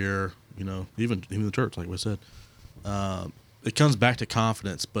career, even the church, like we said. It comes back to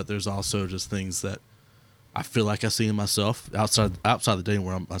confidence, but there's also just things that I feel like I see in myself outside the dating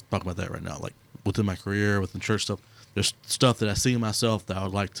world. I'm talking about that right now. Like within my career, within church stuff, there's stuff that I see in myself that I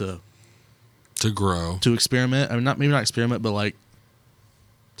would like to grow. experiment. I mean, maybe not experiment, but like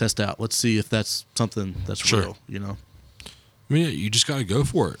test out. Let's see if that's something that's Sure. real. I mean, you just got to go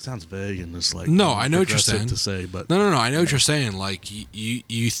for it. Sounds vague and just like No, I know what you're aggressive saying. to say, but No. I know what you're saying. Like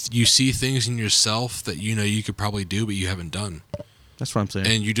you see things in yourself that you could probably do, but you haven't done, that's what I'm saying.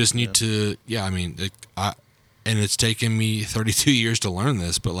 and you just need to. Yeah, I mean, and it's taken me 32 years to learn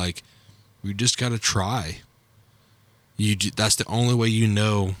this, but like, we just got to try. That's the only way you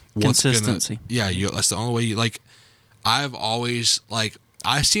know what's Consistency. That's the only way you like. I've always like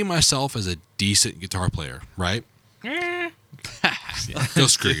I see myself as a decent guitar player, right? Go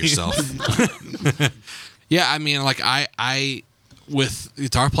screw yourself. Yeah, I mean, like I with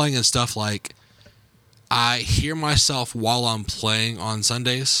guitar playing and stuff, like I hear myself while I'm playing on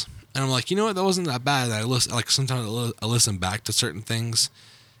Sundays, and I'm like, you know what, that wasn't that bad. And I listen, like sometimes I listen back to certain things,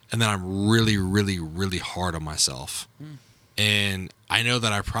 and then I'm really, really, really hard on myself, and I know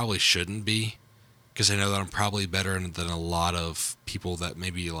that I probably shouldn't be, because I know that I'm probably better than a lot of people that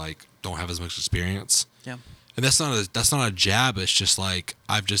maybe like don't have as much experience. Yeah. And that's not a jab. It's just like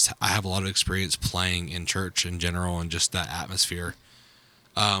I have a lot of experience playing in church in general and just that atmosphere.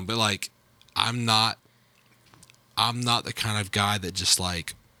 But like I'm not the kind of guy that just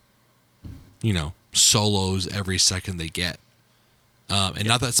like solos every second they get. And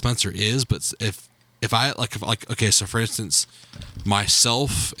not that Spencer is, but if I okay, so for instance,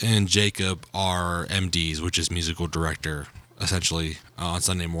 myself and Jacob are MDs, which is musical director, essentially on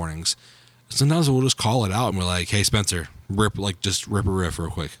Sunday mornings. Sometimes we'll just call it out and we're like, hey, Spencer, just rip a riff real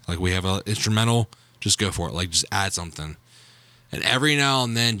quick. Like we have an instrumental, just go for it. Like just add something. And every now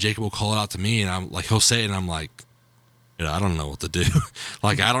and then Jacob will call it out to me and I'm like, he'll say it and I'm like, I don't know what to do.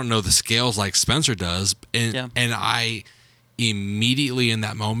 Like, I don't know the scales like Spencer does. And I immediately in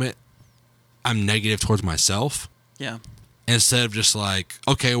that moment, I'm negative towards myself. Yeah. Instead of just like,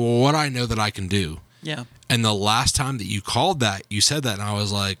 okay, well, what I know that I can do. Yeah. And the last time that you called that, you said that and I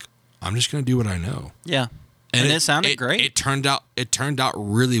was like, I'm just going to do what I know. Yeah. And it sounded great. It turned out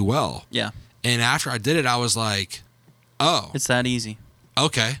really well. Yeah. And after I did it, I was like, oh, It's that easy.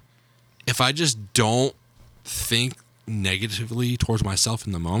 okay. If I just don't think negatively towards myself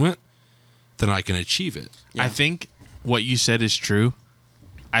in the moment, then I can achieve it. Yeah. I think what you said is true.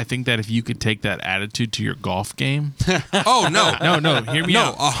 I think that if you could take that attitude to your golf game, Oh, no. no, hear me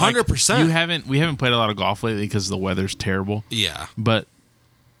No, out. 100%. We haven't played a lot of golf lately because the weather's terrible. Yeah. But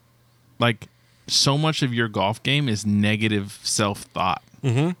like, so much of your golf game is negative self-thought.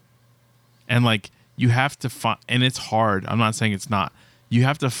 Mm-hmm. And like, you have to find, and it's hard. I'm not saying it's not. You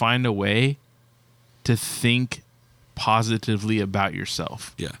have to find a way to think positively about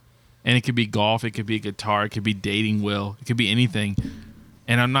yourself. Yeah. And it could be golf, it could be guitar, it could be dating, Will, it could be anything.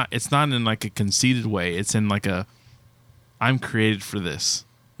 And it's not in like a conceited way. It's in like I'm created for this.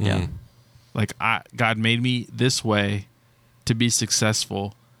 Yeah. Like God made me this way to be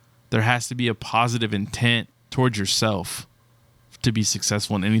successful. There has to be a positive intent towards yourself to be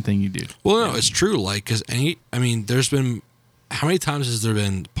successful in anything you do. Well, no, it's true. Like, because there's been, how many times has there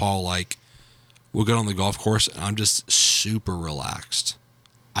been, Paul, like, we'll get on the golf course and I'm just super relaxed.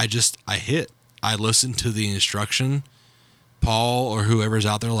 I hit. I listen to the instruction. Paul or whoever's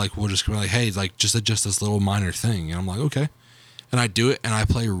out there, like, we'll just be like, hey, like, just adjust this little minor thing. And I'm like, okay. and I do it and I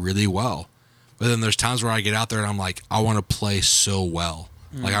play really well. But then there's times where I get out there and I'm like, I want to play so well.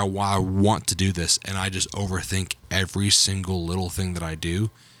 Like I want to do this, and I just overthink every single little thing that I do,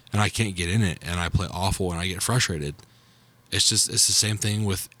 and I can't get in it, and I play awful, and I get frustrated. It's the same thing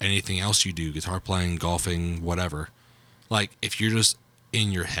with anything else you do, guitar playing, golfing, whatever. Like if you're just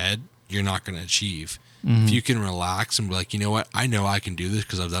in your head, you're not going to achieve. If you can relax and be like, you know what, I know I can do this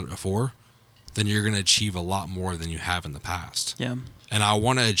because I've done it before, then you're going to achieve a lot more than you have in the past. Yeah. And I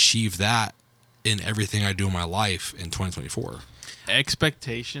want to achieve that in everything I do in my life in 2024.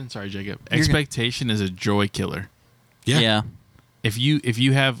 Expectation. Sorry, Jacob. Expectation is a joy killer. Yeah. Yeah. If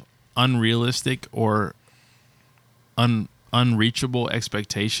you have unrealistic or unreachable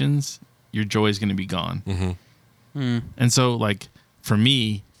expectations, your joy is going to be gone. Mm-hmm. And so, like for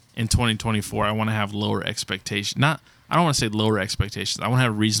me in 2024, I want to have lower expectations. I don't want to say lower expectations. I want to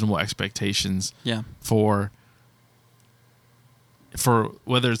have reasonable expectations. Yeah. For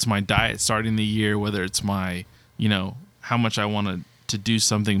whether it's my diet starting the year, whether it's my, how much I want to do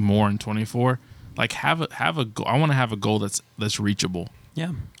something more in 24. Like have a goal. I want to have a goal that's reachable.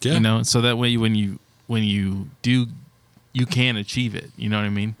 Yeah. Yeah. So that way when you do, you can achieve it. You know what I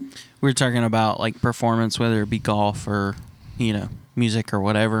mean? We're talking about like performance, whether it be golf or, music or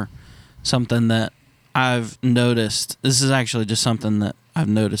whatever. Something that I've noticed. This is actually just something that I've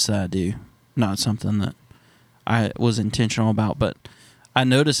noticed that I do, not something that I was intentional about, but I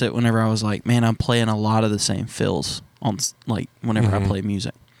noticed it whenever I was like, man, I'm playing a lot of the same fills on like whenever I play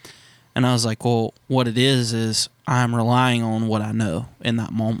music. And I was like, well, what it is I'm relying on what I know in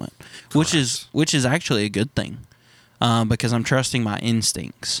that moment, which is actually a good thing, because I'm trusting my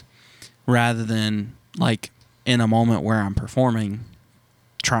instincts rather than like in a moment where I'm performing,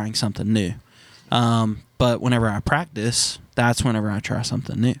 trying something new. But whenever I practice, that's whenever I try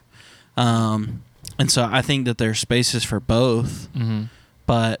something new. And so I think that there's spaces for both. Mm-hmm.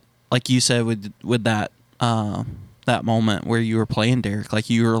 But like you said with that that moment where you were playing, Derek, like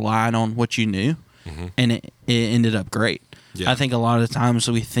you relied on what you knew, and it ended up great. Yeah. I think a lot of the times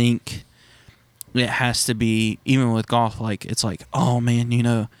we think it has to be, even with golf, like it's like, oh man,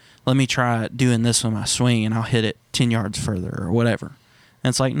 let me try doing this with my swing and I'll hit it 10 yards further or whatever. And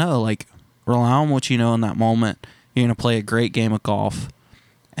it's like, no, like rely on what you know in that moment. You're going to play a great game of golf.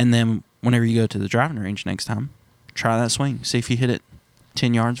 And then whenever you go to the driving range next time, try that swing. See if you hit it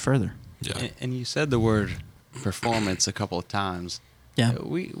 10 yards further. Yeah. And you said the word performance a couple of times. Yeah.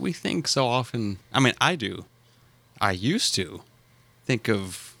 We think so often. I mean, I do. I used to think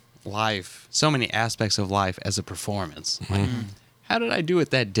of life, so many aspects of life as a performance. Like, how did I do at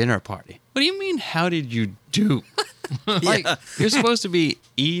that dinner party? What do you mean, how did you do? Like, you're supposed to be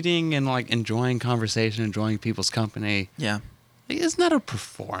eating and like enjoying conversation, enjoying people's company. Yeah. It's not a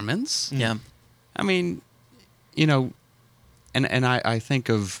performance. Yeah. I mean, and I think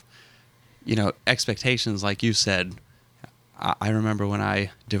of, expectations, like you said. I remember when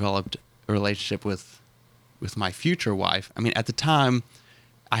I developed a relationship with my future wife. I mean, at the time,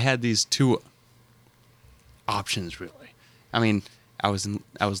 I had these two options, really. I mean, I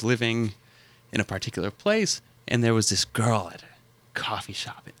was living in a particular place, and there was this girl at a coffee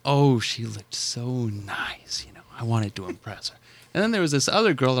shop. And, oh, she looked so nice. I wanted to impress her. And then there was this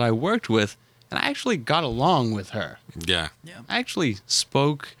other girl that I worked with, and I actually got along with her. Yeah. I actually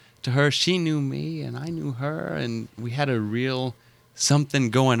spoke to her. She knew me, and I knew her, and we had a real something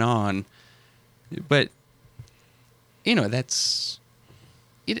going on. But, that's...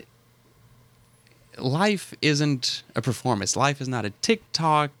 Life isn't a performance. Life is not a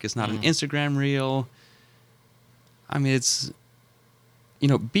TikTok. It's not an Instagram reel. I mean, it's,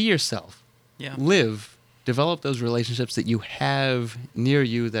 be yourself. Yeah. Live. Develop those relationships that you have near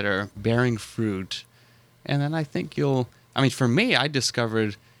you that are bearing fruit. And then I think for me, I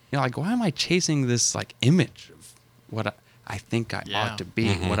discovered, like, why am I chasing this, like, image of what I think I ought to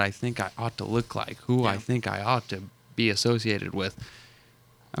be, what I think I ought to look like, who I think I ought to be associated with?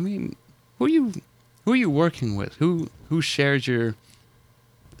 I mean, who are you working with? Who shares your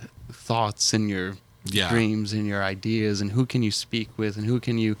thoughts and your dreams and your ideas, and who can you speak with, and who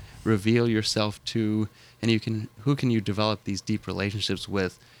can you reveal yourself to, and who can you develop these deep relationships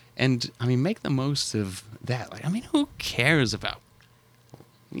with? And I mean, make the most of that. Like, I mean, who cares about,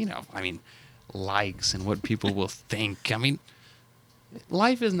 likes and what people will think? I mean,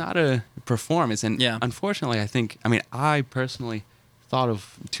 life is not a performance. And unfortunately, I personally thought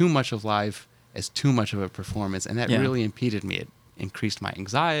of too much of life as too much of a performance, and that really impeded me. It increased my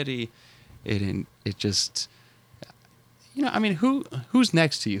anxiety. It just, who's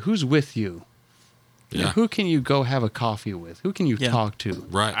next to you? Who's with you? Who can you go have a coffee with? Who can you talk to?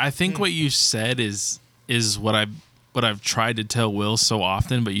 Right. I think what you said is what what I've tried to tell Will so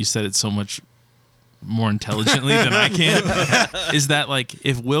often, but you said it so much more intelligently than I can, is that like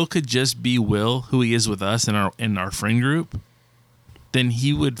if Will could just be Will, who he is with us in our friend group, then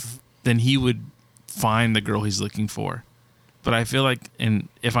he would find the girl he's looking for. But I feel like, and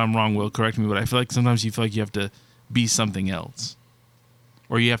if I'm wrong, Will, correct me, but I feel like sometimes you feel like you have to be something else,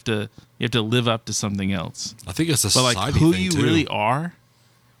 or you have to live up to something else. I think it's a But society like who thing you too. really are,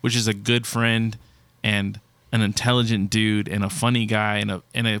 which is a good friend and an intelligent dude and a funny guy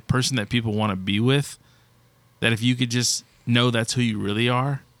and a person that people want to be with, that if you could just know that's who you really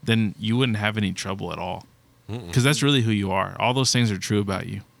are, then you wouldn't have any trouble at all. Because that's really who you are. All those things are true about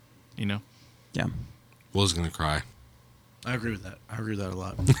you, you know? Yeah. Will's gonna cry. I agree with that. I agree with that a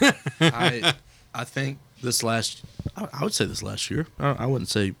lot. I think I would say this last year. I wouldn't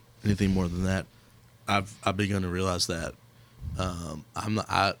say anything more than that. I've begun to realize that I'm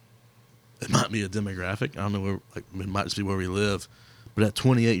not. It might be a demographic. I don't know where. Like, it might just be where we live. But at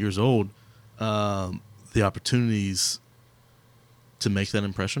 28 years old, the opportunities to make that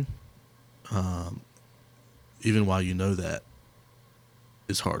impression, even while you know that,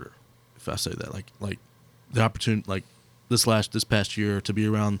 is harder. If I say that, like the opportunity, like this past year, to be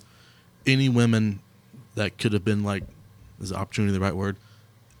around any women that could have been like, is the opportunity the right word?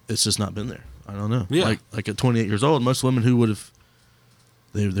 It's just not been there. I don't know. Yeah. Like at 28 years old, most women who would have,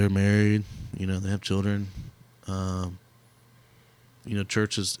 they're married, you know, they have children. You know,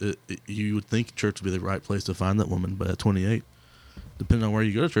 church is, you would think church would be the right place to find that woman, but at 28, depending on where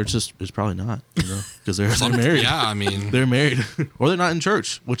you go to church, it's probably not, you know, because they're married. Yeah, I mean, They're married, or they're not in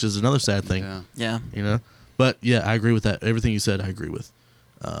church, which is another sad thing. Yeah. Yeah. You know, but yeah, I agree with that. Everything you said, I agree with.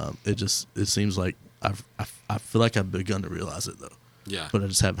 It seems like I feel like I've begun to realize it though, yeah. but I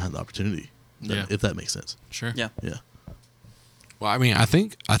just haven't had the opportunity. Yeah. If that makes sense. Sure. Yeah. Yeah. Well, I mean, I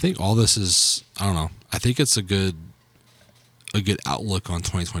think all this is, I don't know. I think it's a good outlook on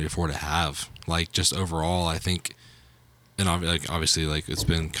 2024 to have. Like, just overall, I think, and obviously, like, it's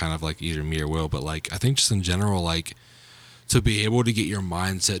been kind of like either me or Will, but like, I think just in general, like, to be able to get your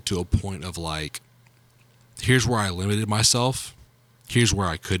mindset to a point of like, here's where I limited myself, here's where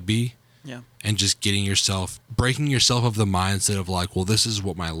I could be, Yeah. and just breaking yourself of the mindset of like, well, this is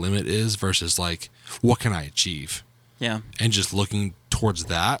what my limit is versus like, what can I achieve? Yeah. And just looking towards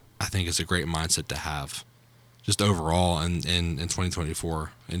that, I think is a great mindset to have, just overall in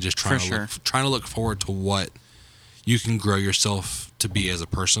 2024, and just trying For to sure. look forward to what you can grow yourself to be as a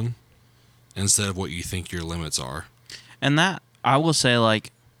person, instead of what you think your limits are. And that, I will say,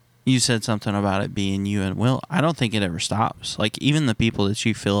 like, you said something about it being you and Will. I don't think it ever stops. Like, even the people that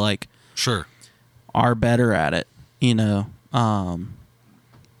you feel like Sure. are better at it, you know,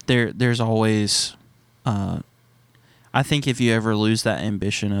 there's always, I think if you ever lose that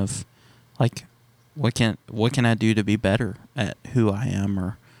ambition of, like, what can I do to be better at who I am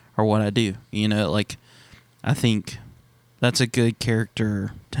or what I do, you know, like, I think that's a good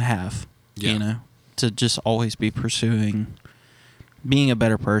character to have, Yeah. you know, to just always be pursuing being a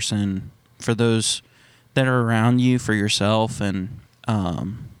better person for those that are around you, for yourself, and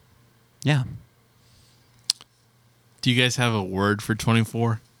yeah. Do you guys have a word for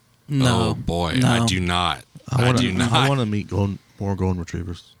 24? No. Oh boy, No. I do not. I do not. I want to meet more golden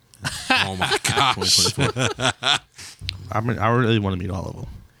retrievers. Oh my gosh. 2024. I really want to meet all of them.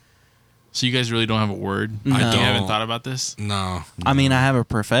 So you guys really don't have a word? No. You don't. haven't thought about this? No. I mean, I have a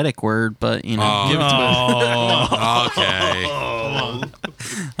prophetic word, but you know, Oh. give it to me.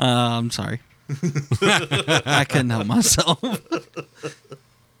 Okay. I'm sorry. I couldn't help myself.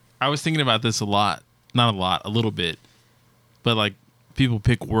 I was thinking about this a lot. Not a lot, a little bit. But like people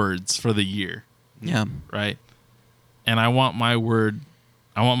pick words for the year, Yeah. right? And I want my word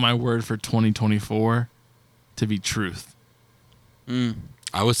for 2024 to be truth.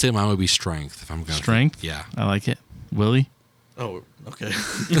 I would say mine would be strength. If I'm going Strength? Yeah. I like it. Willie? Oh, okay.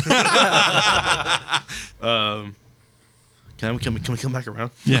 Can we come back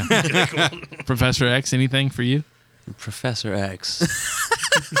around? Yeah. Professor X, anything for you? Professor X.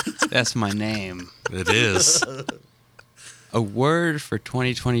 That's my name. It is. A word for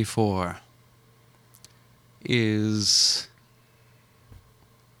 2024 is.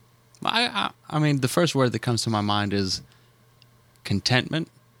 I mean, the first word that comes to my mind is contentment.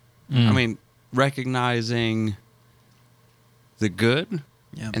 I mean, recognizing the good,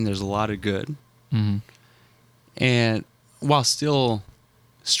 Yeah. and there's a lot of good, Mm-hmm. and while still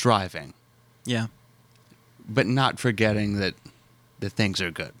striving, Yeah. but not forgetting that things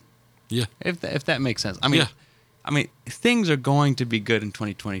are good. Yeah. If that makes sense. I mean, Yeah. things are going to be good in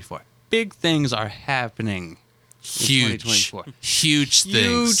 2024. Big things are happening Huge. 2024. Huge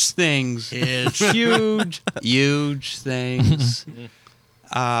Huge things. things. Huge things.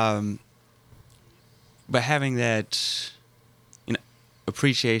 But having that,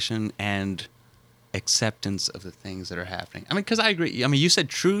 appreciation and acceptance of the things that are happening. I mean, because I agree. I mean, you said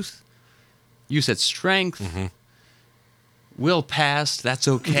truth. You said strength. Mm-hmm. Will passed. That's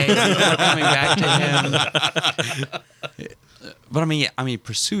okay. We're coming back to him. But I mean,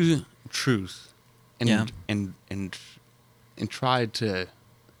 pursue truth, and Yeah. and try to.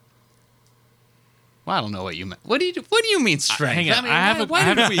 Well, I don't know what you meant. What do you mean strength? Hang on. I mean, I have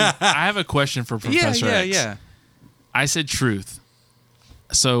why did we? I have a question for Professor Yeah, X. yeah. I said truth.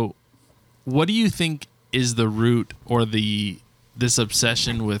 So, what do you think is the root or this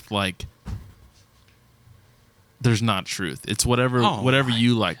obsession with like there's not truth. It's whatever Oh, whatever my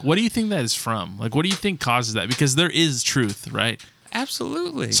you like. What do you think that is from? Like what do you think causes that? Because there is truth, right?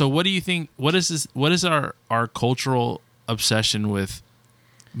 Absolutely. So what do you think what is our cultural obsession with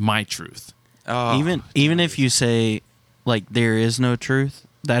my truth? Oh, even if you say like there is no truth,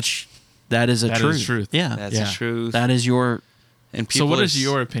 that is a That truth. is truth. Yeah, that's yeah. the truth. that is your. And So what is are-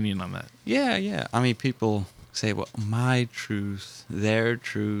 your opinion on that? Yeah. I mean, people say, "Well, my truth, their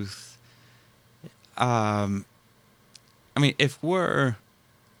truth." I mean,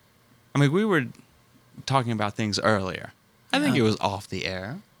 we were talking about things earlier. I think it was off the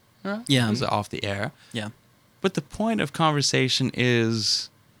air. Right? Yeah. It was off the air. Yeah. But the point of conversation is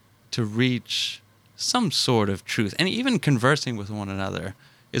to reach some sort of truth, and even conversing with one another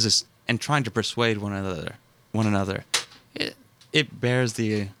and trying to persuade one another.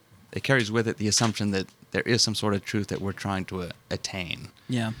 It carries with it the assumption that there is some sort of truth that we're trying to attain.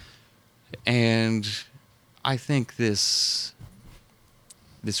 Yeah. And I think this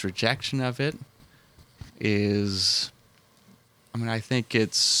rejection of it is, I mean, I think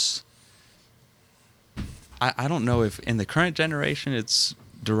it's, I don't know if in the current generation it's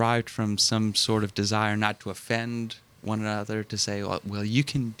derived from some sort of desire not to offend one another, to say, well, you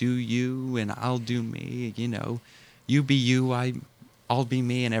can do you and I'll do me, you be you, I'll be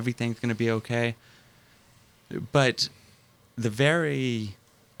me, and everything's going to be okay. But the very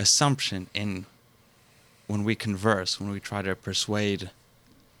assumption when we converse, when we try to persuade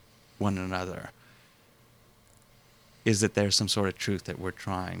one another, is that there's some sort of truth that we're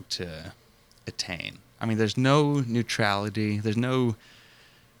trying to attain. I mean, there's no neutrality. There's no,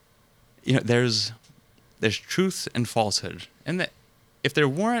 there's truth and falsehood. And that if there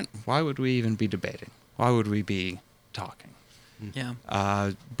weren't, why would we even be debating? Why would we be talking? Yeah.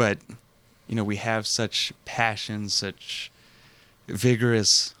 But, we have such passion, such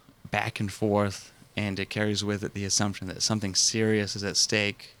vigorous back and forth, and it carries with it the assumption that something serious is at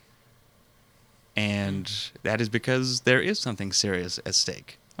stake. And that is because there is something serious at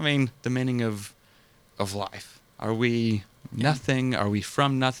stake. I mean, the meaning of life. Are we nothing? Are we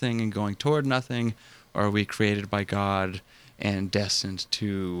from nothing and going toward nothing? Or are we created by God and destined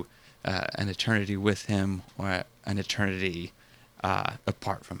to an eternity with Him, or an eternity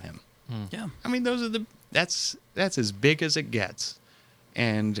apart from Him? Yeah. I mean, that's as big as it gets.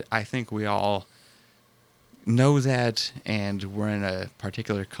 And I think we all know that, and we're in a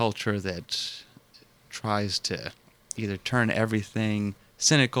particular culture that tries to either turn everything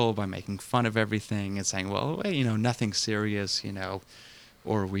cynical by making fun of everything and saying, well, nothing serious,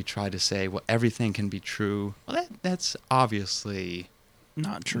 or we try to say, well, everything can be true. Well, that's obviously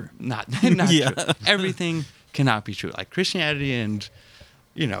Not true. not Yeah. true. Everything cannot be true. Like Christianity and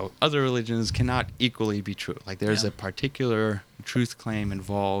other religions cannot equally be true. Like there's Yeah. a particular truth claim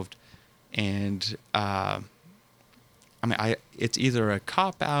involved, and it's either a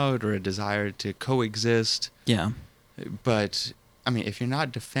cop out or a desire to coexist. Yeah. But I mean, if you're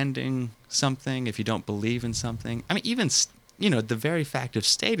not defending something, if you don't believe in something, I mean, even the very fact of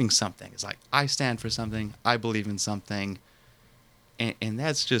stating something is like, I stand for something, I believe in something, and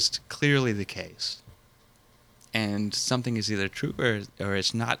that's just clearly the case. And something is either true or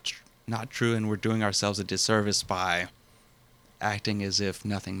it's not true, and we're doing ourselves a disservice by acting as if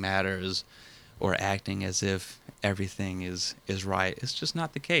nothing matters, or acting as if everything is right. It's just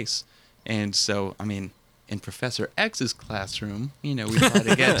not the case. And so, I mean, in Professor X's classroom, we try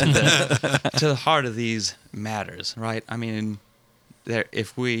to get to the heart of these matters, right? I mean,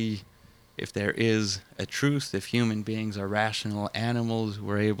 if there is a truth, if human beings are rational animals,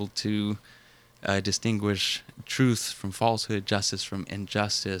 we're able to distinguish truth from falsehood, justice from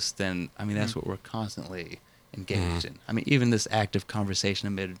injustice, then, I mean, that's what we're constantly engaged in. I mean, even this active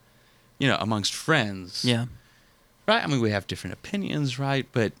conversation amongst friends. Yeah. Right? I mean, we have different opinions, right?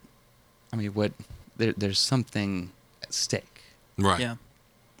 But, I mean, there's something at stake. Right. Yeah.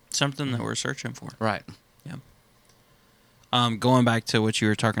 Something that we're searching for. Right. Yeah. Going back to what you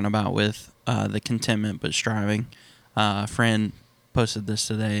were talking about with the contentment but striving, a friend posted this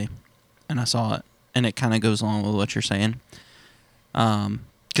today, and I saw it, and it kind of goes along with what you're saying.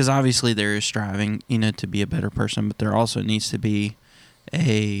 Because obviously there is striving, to be a better person, but there also needs to be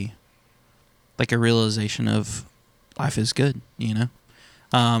a realization of life is good,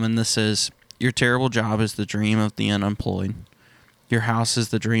 And this says, your terrible job is the dream of the unemployed. Your house is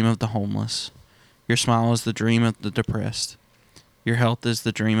the dream of the homeless. Your smile is the dream of the depressed. Your health is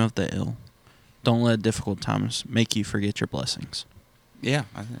the dream of the ill. Don't let difficult times make you forget your blessings. Yeah,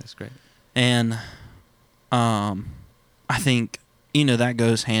 I think that's great. And I think, that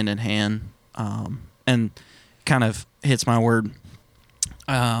goes hand in hand, and kind of hits my word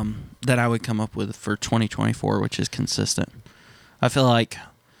that I would come up with for 2024, which is consistent. I feel like,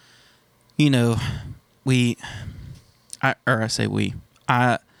 I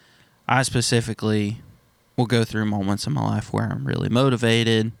specifically will go through moments in my life where I'm really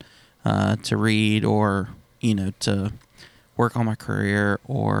motivated to read or, to work on my career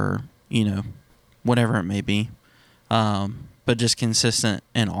or, whatever it may be. But just consistent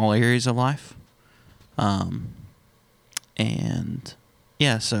in all areas of life. And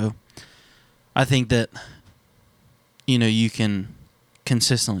yeah, so I think that, you can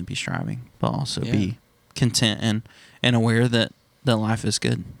consistently be striving, but also be content and aware that life is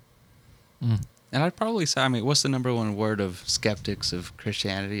good. And I'd probably say, what's the number one word of skeptics of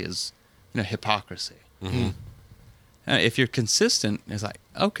Christianity is, hypocrisy. Mm-hmm. If you're consistent, it's like,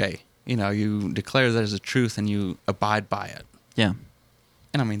 okay, you declare there's a truth and you abide by it. Yeah.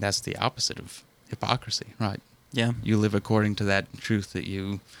 And that's the opposite of hypocrisy, right? Yeah. You live according to that truth that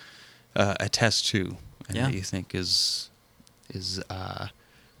you attest to and that you think is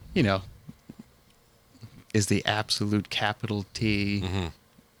the absolute capital T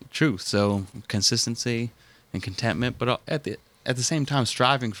truth. So consistency and contentment, but at the same time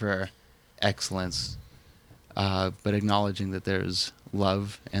striving for excellence, but acknowledging that there's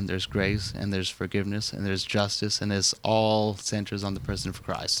love and there's grace and there's forgiveness and there's justice, and this all centers on the person of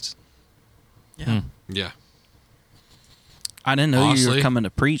Christ. Yeah. Yeah. I didn't know you Honestly, were coming to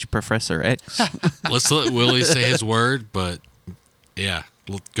preach, Professor X. Let's let Willie say his word, but yeah.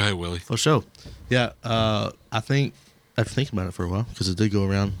 Go ahead, Willie. For sure. Yeah. I think I've been thinking about it for a while because it did go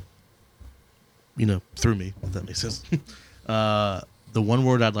around, through me, if that makes sense. The one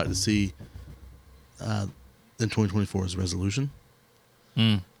word I'd like to see in 2024 is resolution.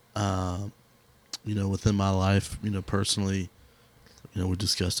 Within my life, personally, we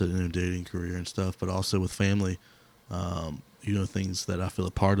discussed it in a dating career and stuff, but also with family, things that I feel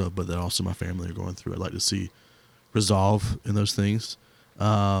a part of, but that also my family are going through. I'd like to see resolve in those things.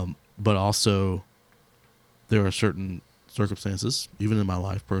 But also there are certain circumstances, even in my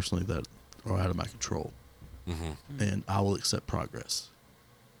life personally, that are out of my control. Mm-hmm. And I will accept progress.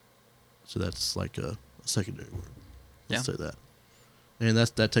 So that's like a secondary word. Let's say that. And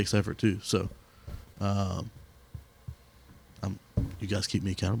that takes effort too. So, you guys keep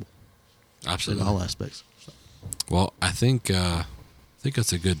me accountable. Absolutely. In all aspects. So. Well, I think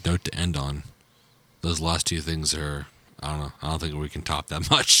that's a good note to end on. Those last two things are, I don't know. I don't think we can top that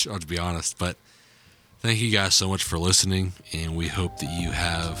much, to be honest. But thank you guys so much for listening, and we hope that you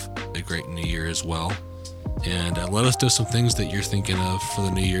have a great New Year as well. And let us know some things that you're thinking of for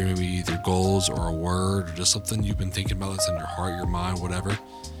the New Year, maybe either goals or a word or just something you've been thinking about that's in your heart, your mind, whatever.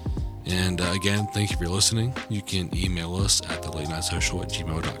 And again, thank you for listening. You can email us at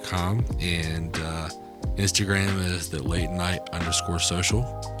thelatenightsocial@gmail.com, and Instagram is thelatennight_social.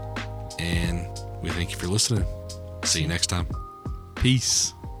 And we thank you for listening. See you next time.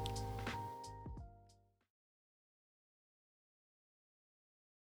 Peace.